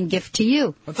Thanksgiving gift to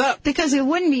you. What's up? Because it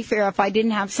wouldn't be fair if I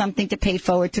didn't have something to pay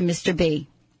forward to Mr. B.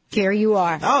 Here you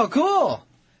are. Oh, cool.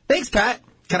 Thanks, Pat.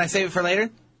 Can I save it for later?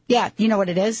 Yeah, you know what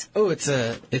it is? Oh, it's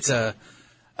a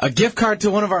gift card to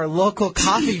one of our local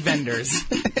coffee vendors.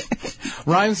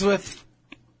 Rhymes with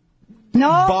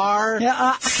bar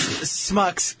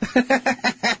smucks.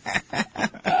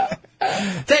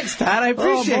 Thanks, Pat. I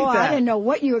appreciate that. I didn't know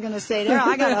what you were going to say there.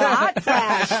 I got a hot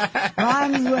flash.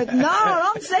 Rhymes with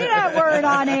don't say that word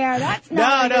on air. That's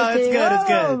not it's good. It's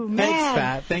good. Oh, Thanks, man.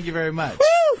 Pat. Thank you very much.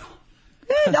 Woo!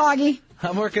 Good doggy.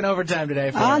 I'm working overtime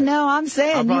today for it. Oh, no, I'm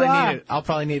saying you are. I'll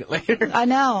probably need it later. I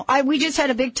know. We just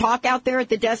had a big talk out there at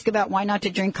the desk about why not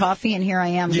to drink coffee, and here I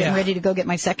am getting ready to go get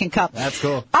my second cup. That's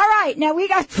cool. All right, now we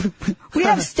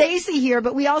have Stacy here,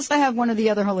 but we also have one of the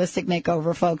other Holistic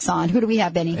Makeover folks on. Who do we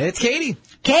have, Benny? It's Katie.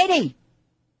 Katie.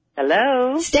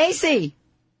 Hello. Stacy.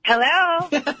 Hello.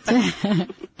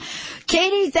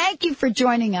 Katie, thank you for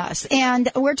joining us. And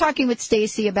we're talking with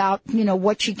Stacy about,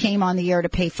 what she came on the air to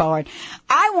pay forward.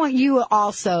 I want you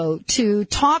also to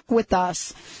talk with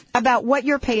us about what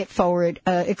your pay it forward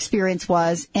experience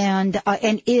was and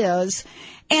is,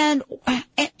 and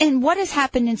what has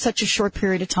happened in such a short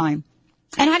period of time.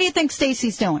 And how do you think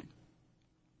Stacy's doing?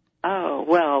 Oh,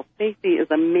 well, Stacy is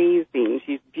amazing.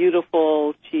 She's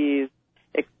beautiful. She's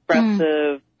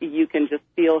expressive. You can just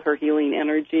feel her healing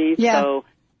energy. Yeah. So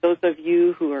those of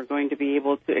you who are going to be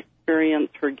able to experience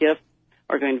her gifts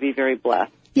are going to be very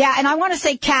blessed. Yeah, and I want to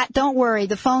say, Kat, don't worry.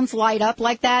 The phones light up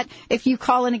like that. If you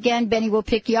call in again, Benny will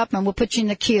pick you up and we'll put you in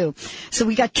the queue. So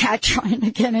we got Kat trying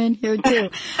to get in here, too.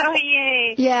 Oh,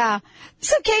 yay. Yeah.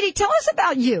 So, Katie, tell us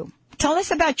about you. Tell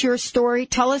us about your story.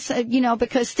 Tell us,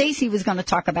 because Stacy was going to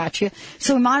talk about you,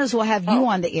 so we might as well have you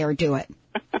on the air do it.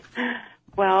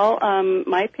 Well,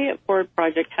 my Pay It Forward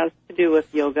project has to do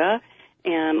with yoga,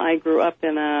 and I grew up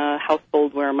in a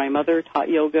household where my mother taught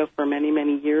yoga for many,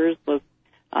 many years, was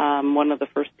one of the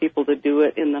first people to do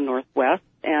it in the Northwest,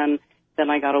 and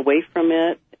then I got away from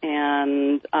it,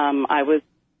 and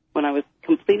when I was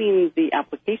completing the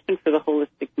application for the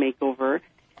Holistic Makeover,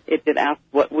 it did ask,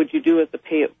 what would you do as a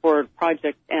Pay It Forward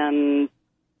project? And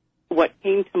what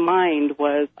came to mind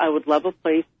was I would love a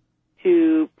place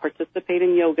to participate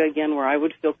in yoga again where I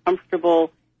would feel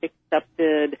comfortable,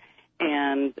 accepted,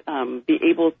 and be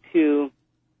able to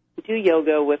do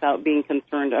yoga without being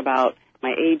concerned about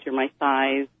my age or my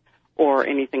size or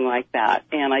anything like that.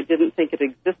 And I didn't think it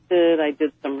existed. I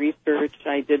did some research.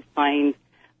 I did find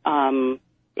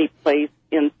a place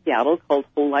in Seattle called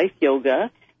Whole Life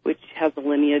Yoga, which has a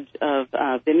lineage of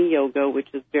Vinyasa yoga, which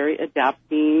is very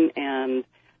adapting, and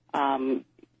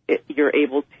you're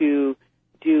able to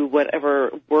do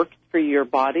whatever works for your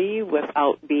body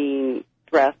without being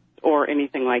stressed or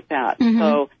anything like that. Mm-hmm.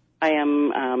 So I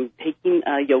am taking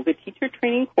a yoga teacher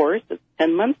training course. It's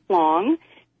 10 months long,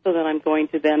 so that I'm going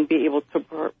to then be able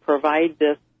to provide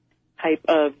this type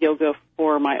of yoga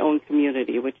for my own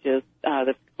community, which is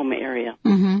the Tacoma area.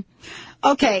 Mm-hmm.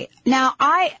 Okay, now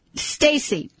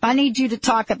Stacy, I need you to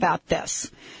talk about this,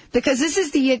 because this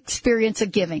is the experience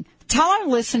of giving. Tell our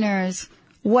listeners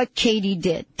what Katie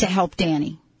did to help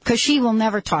Danny, because she will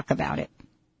never talk about it.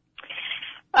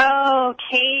 Oh,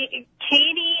 Katie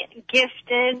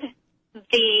gifted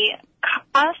the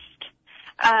cost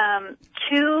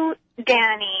to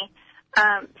Danny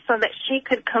so that she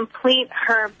could complete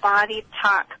her Body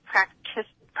Talk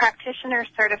practitioner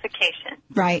certification.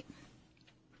 Right.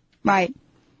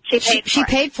 She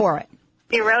paid for it.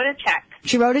 She wrote a check.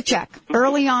 She wrote a check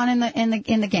early on in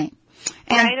the game.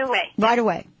 And Right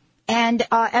away. And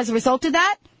as a result of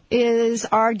that,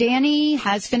 our Danny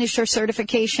has finished her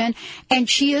certification, and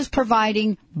she is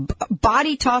providing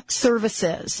Body Talk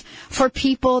services for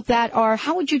people that are,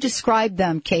 how would you describe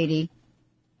them, Katie?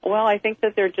 Well, I think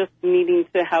that they're just needing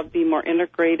to be more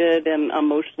integrated and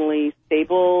emotionally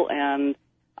stable and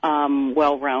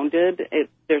well-rounded.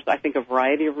 There's, I think, a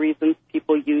variety of reasons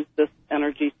people use this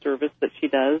energy service that she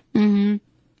does. Mm-hmm.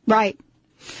 Right.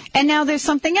 And now there's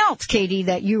something else, Katie,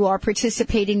 that you are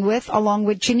participating with along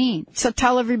with Janine. So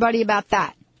tell everybody about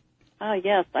that.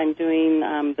 Yes, I'm doing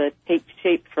the Take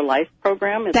Shape for Life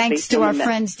program. Thanks to our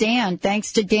friends Dan.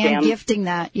 Thanks to Dan gifting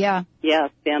that. Yeah.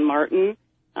 Yes, Dan Martin.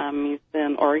 He's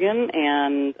in Oregon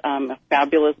and a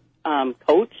fabulous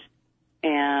coach.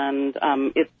 And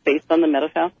it's based on the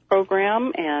MetaFast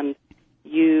program. And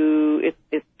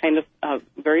it's kind of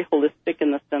very holistic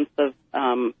in the sense of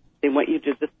they want you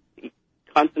to just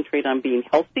concentrate on being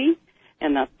healthy,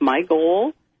 and that's my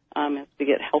goal, is to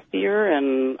get healthier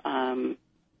and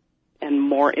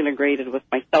more integrated with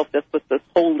myself. That's what this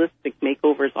holistic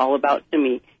makeover is all about to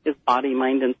me, is body,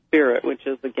 mind, and spirit, which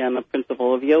is, again, a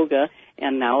principle of yoga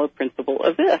and now a principle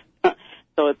of this.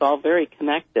 So it's all very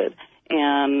connected.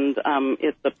 And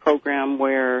it's a program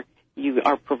where you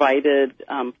are provided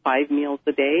 5 meals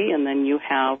a day, and then you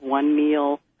have 1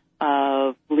 meal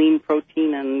of lean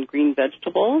protein and green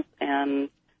vegetables, and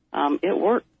it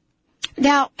works.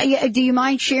 Now, do you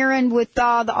mind sharing with the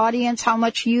audience how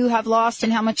much you have lost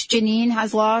and how much Janine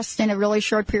has lost in a really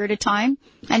short period of time,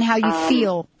 and how you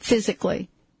feel physically?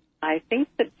 I think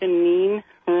that Janine,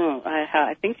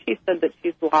 I think she said that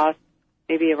she's lost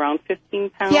maybe around 15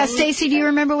 pounds. Yeah, Stacy, do you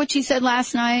remember what she said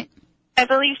last night? I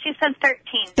believe she said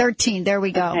 13. 13, there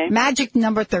we go. Okay. Magic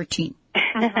number 13.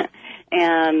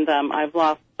 And I've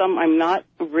lost some. I'm not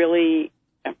really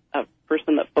a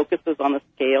person that focuses on the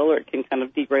scale, or it can kind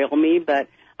of derail me, but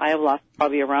I have lost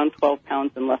probably around 12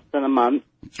 pounds in less than a month.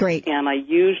 Great. And I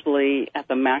usually, at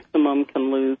the maximum,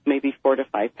 can lose maybe 4 to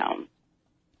 5 pounds.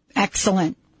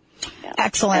 Excellent. Yeah.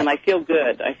 Excellent. And I feel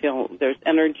good. I feel there's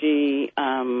energy.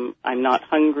 I'm not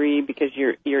hungry because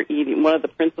you're eating. One of the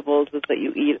principles is that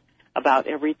you eat about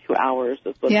every 2 hours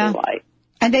is what they like.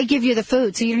 And they give you the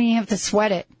food, so you don't even have to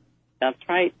sweat it. That's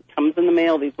right. It comes in the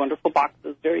mail, these wonderful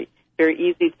boxes. Very, very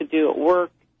easy to do at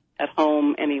work, at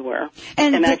home, anywhere.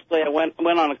 And actually, I went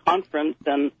on a conference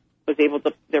and was able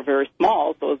to, they're very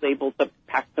small, so I was able to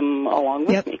pack them along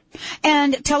with me.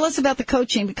 And tell us about the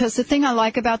coaching, because the thing I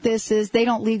like about this is they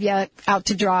don't leave you out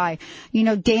to dry. You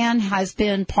know, Dan has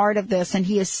been part of this, and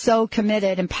he is so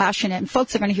committed and passionate. And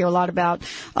folks are going to hear a lot about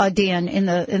Dan in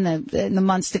the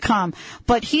months to come.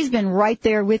 But he's been right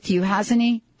there with you, hasn't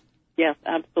he? Yes,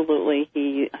 absolutely.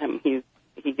 He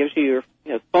gives you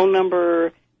his phone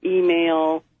number,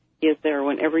 email. He is there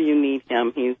whenever you need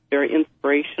him. He's very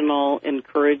inspirational,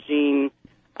 encouraging,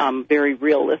 very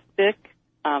realistic,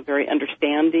 very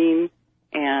understanding,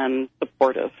 and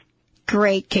supportive.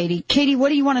 Great, Katie. Katie, what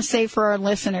do you want to say for our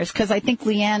listeners? Because I think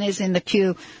Leanne is in the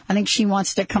queue. I think she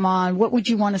wants to come on. What would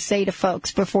you want to say to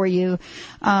folks before you,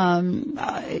 for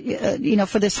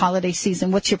this holiday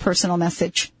season? What's your personal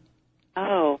message?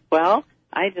 Oh, well,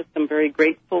 I just am very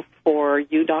grateful for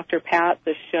you, Dr. Pat,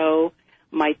 the show,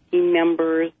 my team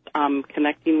members,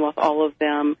 connecting with all of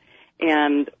them,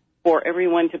 and for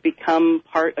everyone to become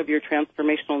part of your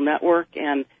transformational network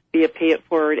and be a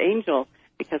pay-it-forward angel,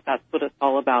 because that's what it's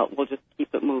all about. We'll just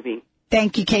keep it moving.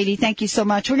 Thank you, Katie. Thank you so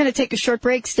much. We're going to take a short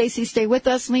break. Stacy, stay with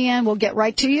us. Leanne, we'll get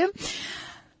right to you.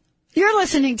 You're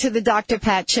listening to the Dr.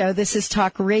 Pat Show. This is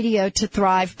Talk Radio to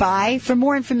Thrive By. For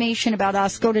more information about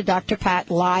us, go to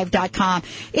drpatlive.com.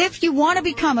 If you want to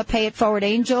become a pay-it-forward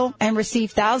angel and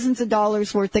receive thousands of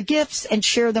dollars worth of gifts and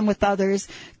share them with others,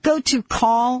 go to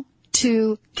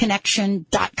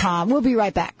call2connection.com. We'll be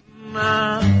right back.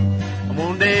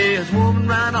 One day his woman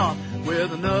ran off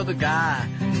with another guy.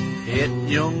 Hit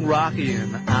young Rocky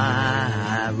in the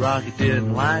eye. Rocky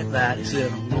didn't like that. He said,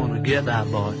 I'm going to get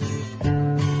that boy.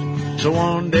 So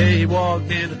one day he walked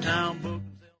into town.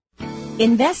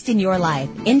 Invest in your life.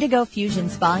 Indigo Fusion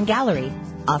Spa and Gallery,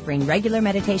 offering regular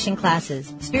meditation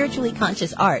classes, spiritually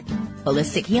conscious art,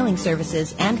 holistic healing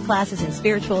services, and classes in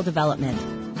spiritual development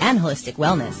and holistic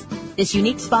wellness. This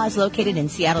unique spa is located in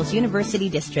Seattle's University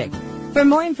District. For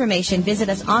more information, visit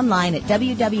us online at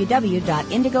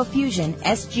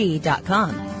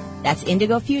www.indigofusionsg.com. That's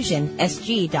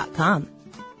indigofusionsg.com.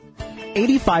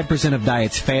 85% of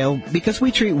diets fail because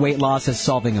we treat weight loss as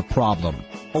solving a problem.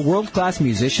 A world-class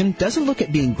musician doesn't look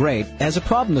at being great as a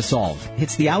problem to solve.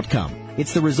 It's the outcome.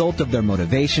 It's the result of their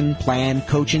motivation, plan,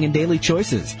 coaching, and daily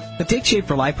choices. The Take Shape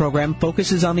for Life program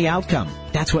focuses on the outcome.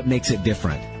 That's what makes it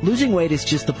different. Losing weight is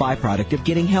just the byproduct of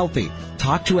getting healthy.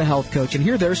 Talk to a health coach and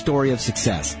hear their story of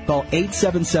success. Call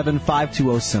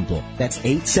 877-520-SIMPLE. That's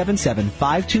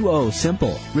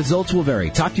 877-520-SIMPLE. Results will vary.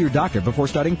 Talk to your doctor before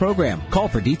starting program. Call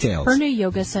for details. Purna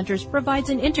Yoga Centers provides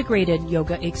an integrated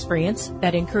yoga experience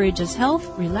that encourages health,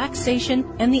 relaxation,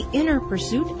 and the inner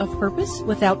pursuit of purpose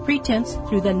without pretense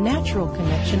through the natural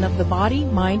connection of the body,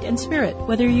 mind, and spirit.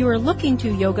 Whether you are looking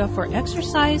to yoga for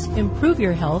exercise, improve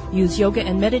your health, use yoga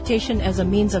and meditation as a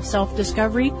means of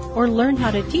self-discovery, or learn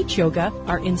how to teach yoga,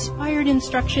 our inspired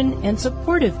instruction and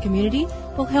supportive community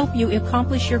will help you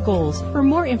accomplish your goals. For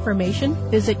more information,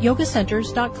 visit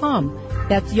yogacenters.com.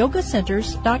 That's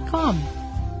yogacenters.com.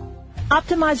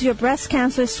 Optimize your breast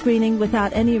cancer screening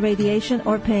without any radiation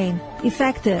or pain.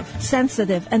 Effective,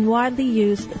 sensitive, and widely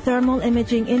used thermal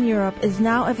imaging in Europe is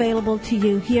now available to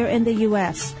you here in the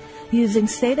U.S. Using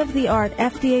state-of-the-art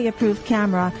FDA-approved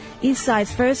camera,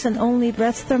 Eastside's first and only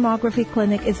breast thermography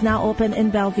clinic is now open in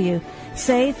Bellevue.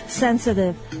 Safe,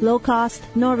 sensitive, low cost,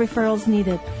 no referrals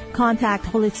needed. Contact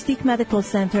Holistic Medical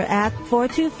Center at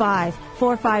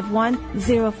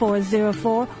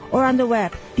 425-451-0404 or on the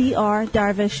web,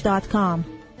 drdarvish.com.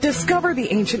 Discover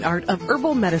the ancient art of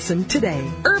herbal medicine today.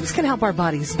 Herbs can help our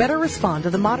bodies better respond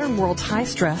to the modern world's high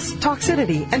stress,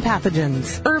 toxicity, and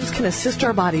pathogens. Herbs can assist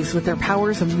our bodies with their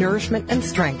powers of nourishment and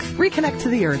strength, reconnect to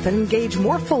the earth, and engage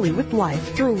more fully with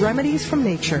life through remedies from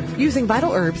nature. Using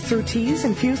vital herbs through teas,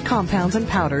 infused compounds, and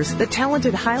powders, the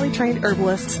talented, highly trained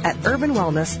herbalists at Urban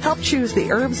Wellness help choose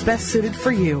the herbs best suited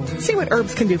for you. See what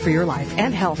herbs can do for your life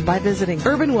and health by visiting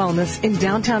Urban Wellness in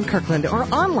downtown Kirkland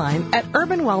or online at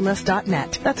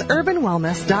urbanwellness.net. That's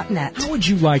urbanwellness.net. How would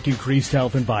you like increased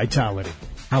health and vitality?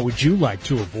 How would you like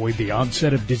to avoid the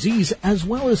onset of disease as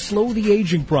well as slow the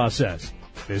aging process?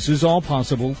 This is all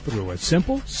possible through a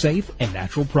simple, safe, and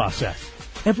natural process.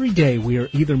 Every day we are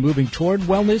either moving toward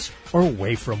wellness or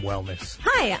away from wellness.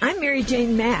 Hi, I'm Mary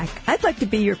Jane Mack. I'd like to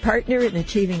be your partner in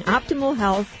achieving optimal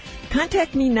health,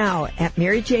 Contact me now at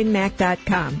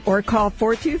MaryJaneMack.com or call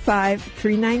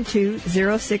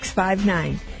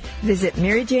 425-392-0659. Visit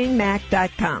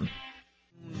MaryJaneMack.com.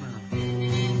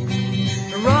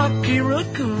 Rocky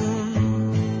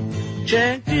Raccoon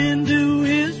checked into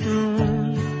his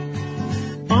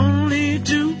room only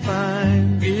to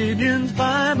find Gideon's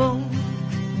Bible.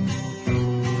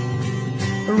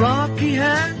 Rocky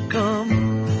had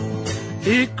come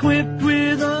equipped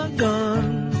with a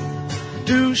gun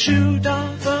to shoot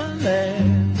off the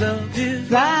legs of his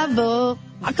rival.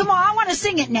 Oh, come on, I want to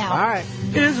sing it now. All right.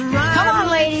 Come on,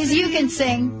 ladies, you can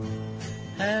sing.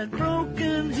 Had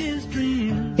broken his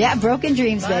dreams. Yeah, broken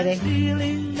dreams, baby.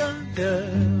 Stealing the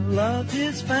girl of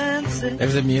his fancy.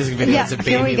 There's a music video. Yeah, It's a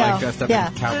here we baby go. like dressed up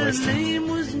in cowboy Her stuff. name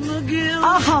was McGill.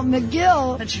 Oh,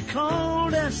 McGill. And she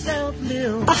called herself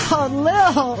Lil. Oh,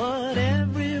 Lil. But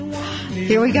everyone knew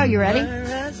Here we go. You ready? her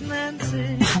as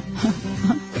Nancy.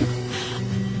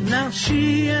 Now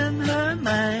she and her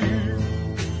man,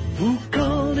 who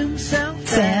called himself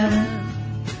Sam,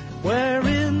 were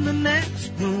in the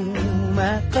next room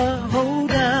at the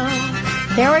hoedown.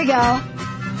 Here we go.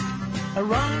 A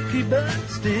Rocky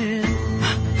burst in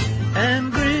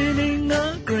and grinning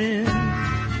a grin.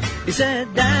 He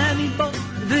said, Danny boy,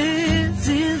 this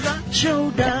is a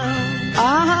showdown.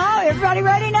 Uh-huh. Everybody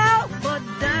ready now? But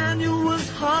Daniel was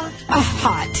hot.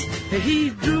 Hot. He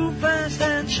drew fast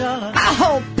and shot.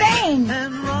 Oh, bang!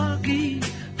 And Rocky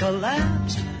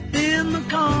collapsed in the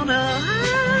corner.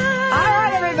 All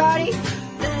right, everybody.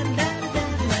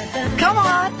 Come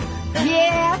on.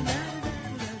 Yeah.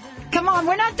 Come on,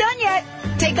 we're not done yet.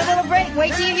 Take a little break.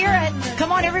 Wait till you hear it.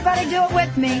 Come on, everybody, do it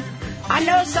with me. I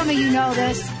know some of you know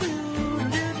this.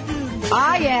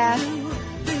 Ah, yeah.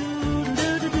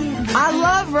 I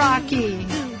love Rocky.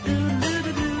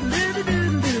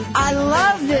 I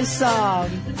love this song.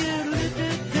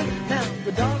 Now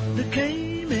the doctor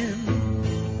came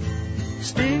in,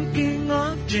 stinking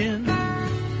of gin,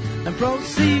 and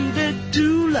proceeded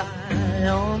to lie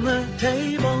on the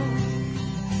table.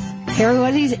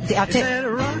 Everybody's out He said,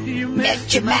 Rocky, you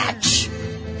missed your match.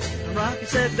 And Rocky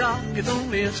said, Doc, it's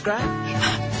only a scratch,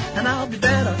 and I'll be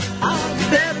better. I'll be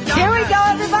better. Doc. Here we go,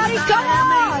 everybody. Come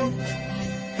on.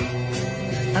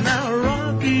 And now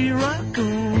Rocky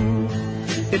Raccoon,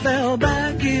 he fell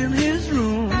back in his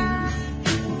room,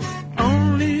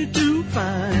 only to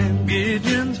find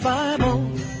Gideon's Bible.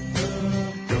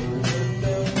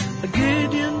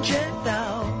 Gideon checked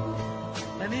out,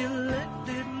 and he left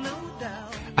it no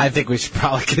doubt. I think we should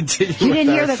probably continue. You didn't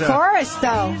with hear our the show. chorus,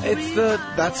 though.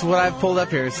 That's what I've pulled up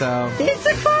here, so. It's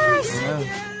the chorus. Yeah.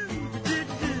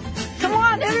 Come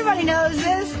on, everybody knows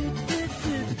this.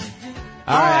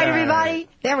 All right, everybody.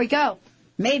 There we go.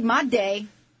 Made my day.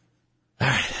 All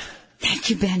right. Thank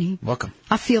you, Benny. Welcome.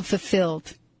 I feel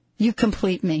fulfilled. You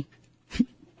complete me.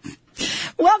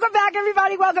 Welcome back,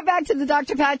 everybody. Welcome back to the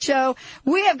Dr. Pat Show.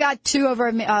 We have got two of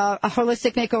our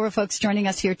Holistic Makeover folks joining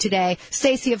us here today.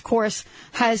 Stacy, of course,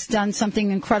 has done something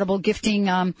incredible, gifting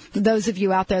those of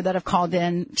you out there that have called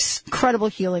in incredible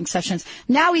healing sessions.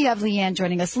 Now we have Leanne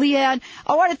joining us. Leanne,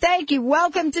 I want to thank you.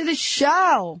 Welcome to the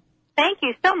show. Thank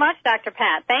you so much, Dr.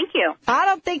 Pat. Thank you. I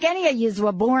don't think any of you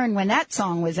were born when that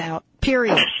song was out,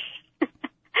 period.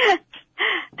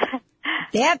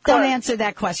 Yep, don't answer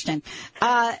that question.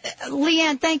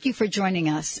 Leanne, thank you for joining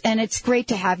us, and it's great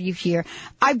to have you here.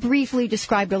 I briefly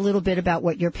described a little bit about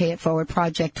what your Pay It Forward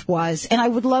project was, and I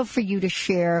would love for you to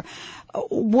share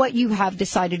what you have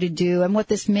decided to do and what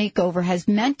this makeover has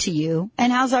meant to you.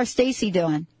 And how's our Stacy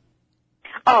doing?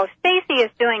 Oh, Stacy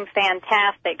is doing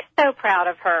fantastic. So proud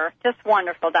of her. Just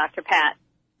wonderful, Dr. Pat.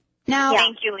 Now,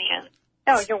 thank you, Leanne.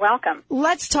 Oh, you're welcome.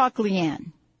 Let's talk,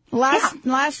 Leanne.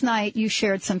 Last night you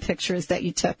shared some pictures that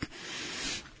you took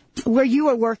where you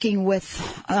were working with,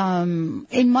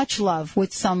 in much love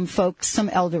with some folks, some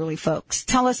elderly folks.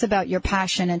 Tell us about your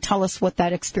passion and tell us what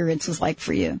that experience was like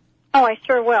for you. Oh, I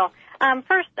sure will.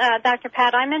 First, Dr.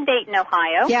 Pat, I'm in Dayton,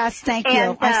 Ohio. Yes, thank you.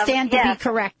 And, I stand to be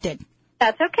corrected.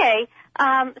 That's okay.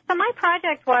 So my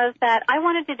project was that I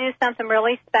wanted to do something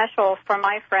really special for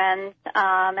my friends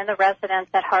and the residents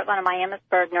at Heartland of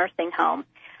Miamisburg Nursing Home.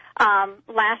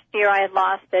 Last year I had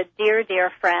lost a dear,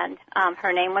 dear friend.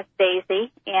 Her name was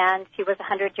Daisy, and she was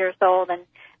 100 years old. And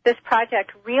this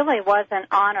project really was an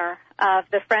honor of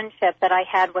the friendship that I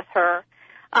had with her.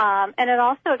 And it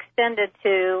also extended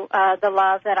to the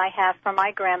love that I have for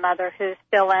my grandmother, who's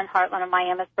still in Heartland of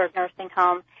Miamisburg Nursing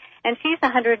Home. And she's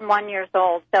 101 years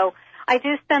old. So I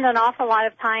do spend an awful lot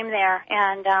of time there,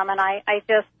 and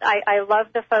I love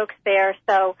the folks there.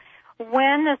 So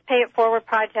when this Pay It Forward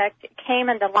project came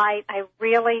into light, I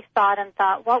really thought,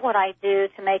 what would I do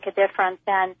to make a difference?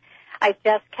 And I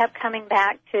just kept coming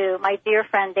back to my dear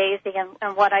friend Daisy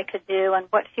and what I could do and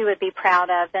what she would be proud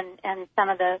of and some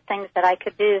of the things that I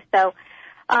could do. So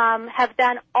have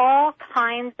done all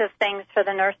kinds of things for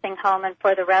the nursing home and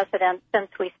for the residents since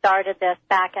we started this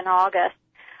back in August.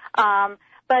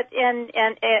 But in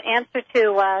answer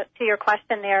to your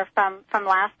question there from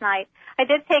last night, I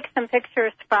did take some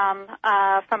pictures from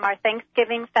our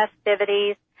Thanksgiving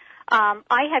festivities.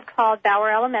 I had called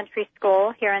Bauer Elementary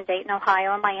School here in Dayton,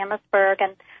 Ohio, in Miamisburg,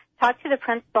 and talked to the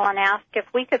principal and asked if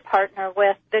we could partner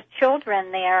with the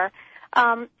children there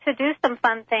to do some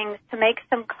fun things, to make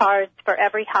some cards for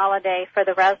every holiday for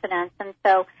the residents. And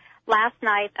so last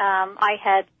night I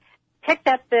had picked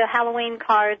up the Halloween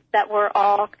cards that were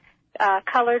all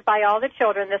colored by all the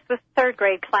children. This was third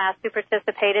grade class who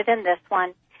participated in this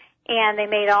one. And they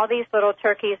made all these little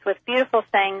turkeys with beautiful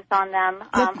sayings on them.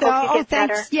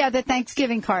 The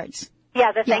Thanksgiving cards.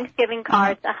 Yeah, the Thanksgiving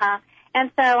cards. And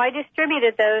so I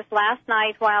distributed those last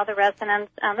night while the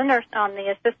residents on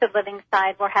the assisted living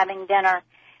side were having dinner.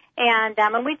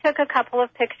 And we took a couple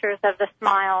of pictures of the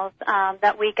smiles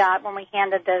that we got when we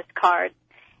handed those cards.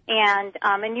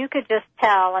 And you could just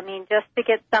tell, I mean, just to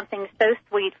get something so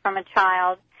sweet from a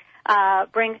child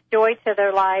brings joy to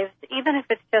their lives, even if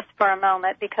it's just for a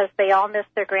moment, because they all miss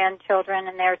their grandchildren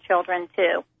and their children,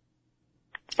 too.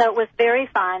 So it was very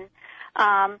fun.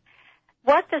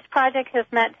 What this project has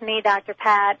meant to me, Dr.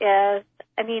 Pat, is,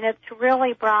 I mean, it's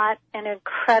really brought an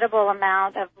incredible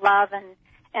amount of love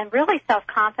and really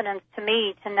self-confidence to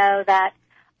me to know that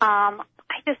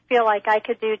I just feel like I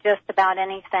could do just about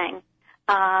anything.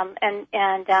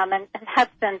 And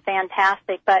that's been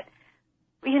fantastic. But,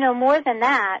 you know, more than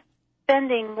that,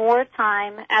 spending more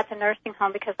time at the nursing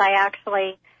home, because I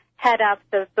actually head up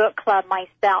the book club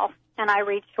myself, and I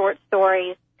read short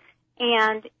stories.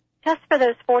 And just for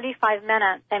those 45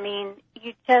 minutes, I mean,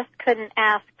 you just couldn't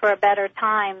ask for a better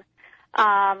time.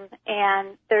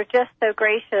 And they're just so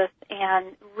gracious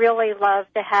and really love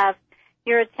to have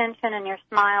your attention and your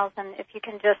smiles, and if you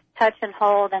can just touch and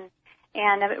hold, and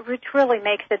it really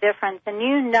makes a difference. And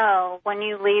you know when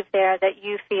you leave there that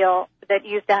you feel that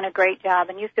you've done a great job,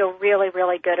 and you feel really,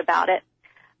 really good about it.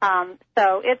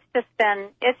 So it's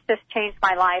just changed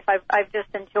my life. I've just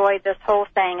enjoyed this whole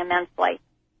thing immensely.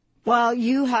 Well,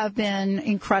 you have been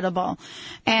incredible.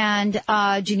 And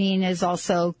Janine is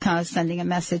also kind of sending a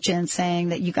message in saying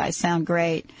that you guys sound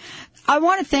great. I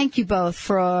want to thank you both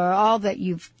for all that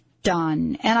you've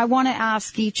done. And I want to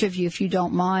ask each of you, if you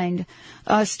don't mind,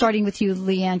 starting with you,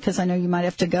 Leanne, because I know you might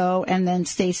have to go, and then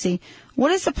Stacy,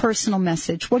 what is a personal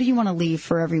message? What do you want to leave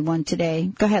for everyone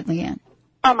today? Go ahead, Leanne.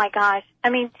 Oh, my gosh. I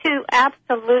mean,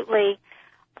 absolutely,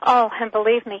 and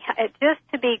believe me, just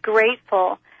to be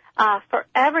grateful for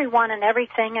everyone and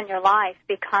everything in your life,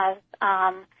 because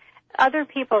other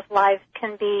people's lives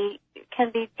can be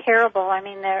terrible. I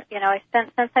mean,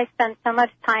 since I spent so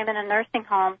much time in a nursing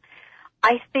home,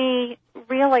 I see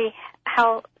really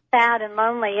how sad and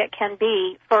lonely it can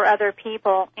be for other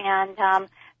people. And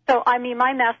so, I mean,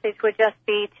 my message would just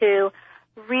be to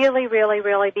really, really,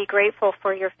 really be grateful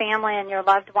for your family and your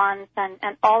loved ones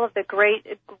and all of the great,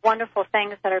 wonderful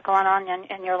things that are going on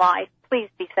in your life. Please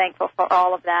be thankful for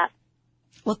all of that.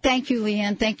 Well, thank you,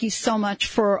 Leanne. Thank you so much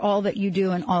for all that you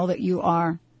do and all that you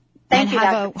are. Thank you,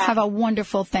 have a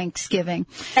wonderful Thanksgiving.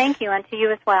 Thank you, and to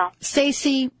you as well.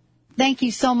 Stacy, thank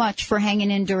you so much for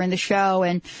hanging in during the show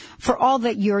and for all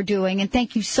that you're doing, and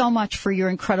thank you so much for your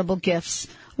incredible gifts.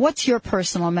 What's your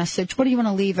personal message? What do you want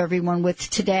to leave everyone with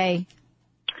today?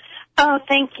 Oh,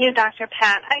 thank you, Dr.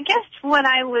 Pat. I guess what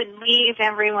I would leave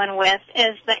everyone with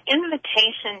is the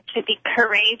invitation to be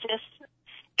courageous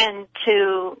and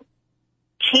to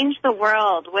change the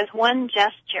world with one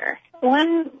gesture.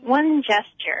 One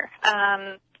gesture.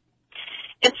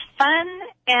 It's fun,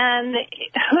 and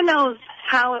who knows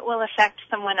how it will affect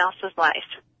someone else's life.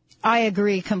 I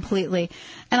agree completely.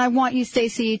 And I want you,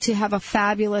 Stacy, to have a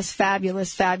fabulous,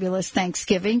 fabulous, fabulous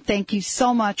Thanksgiving. Thank you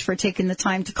so much for taking the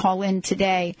time to call in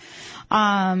today.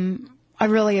 I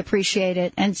really appreciate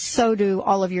it, and so do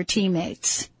all of your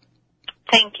teammates.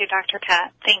 Thank you, Dr.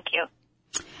 Pat. Thank you.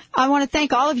 I want to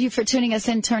thank all of you for tuning us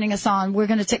in, turning us on. We're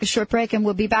going to take a short break, and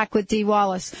we'll be back with Dee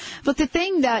Wallace. But the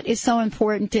thing that is so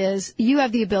important is you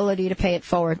have the ability to pay it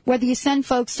forward. Whether you send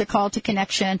folks to Call to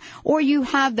Connection or you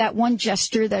have that one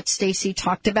gesture that Stacy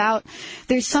talked about,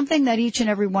 there's something that each and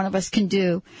every one of us can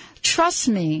do. Trust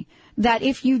me that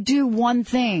if you do one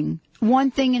thing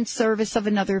in service of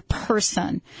another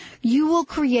person, you will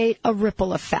create a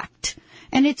ripple effect.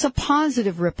 And it's a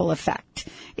positive ripple effect.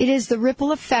 It is the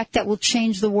ripple effect that will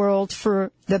change the world for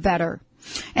the better.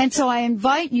 And so I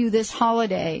invite you this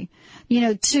holiday,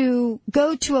 to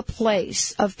go to a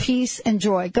place of peace and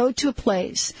joy, go to a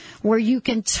place where you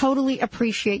can totally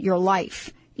appreciate your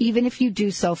life, even if you do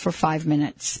so for 5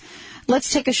 minutes.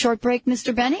 Let's take a short break,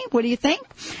 Mr. Benny. What do you think?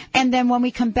 And then when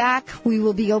we come back, we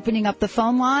will be opening up the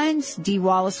phone lines. Dee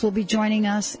Wallace will be joining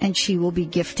us, and she will be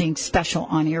gifting special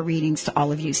on-air readings to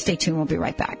all of you. Stay tuned. We'll be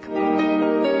right back.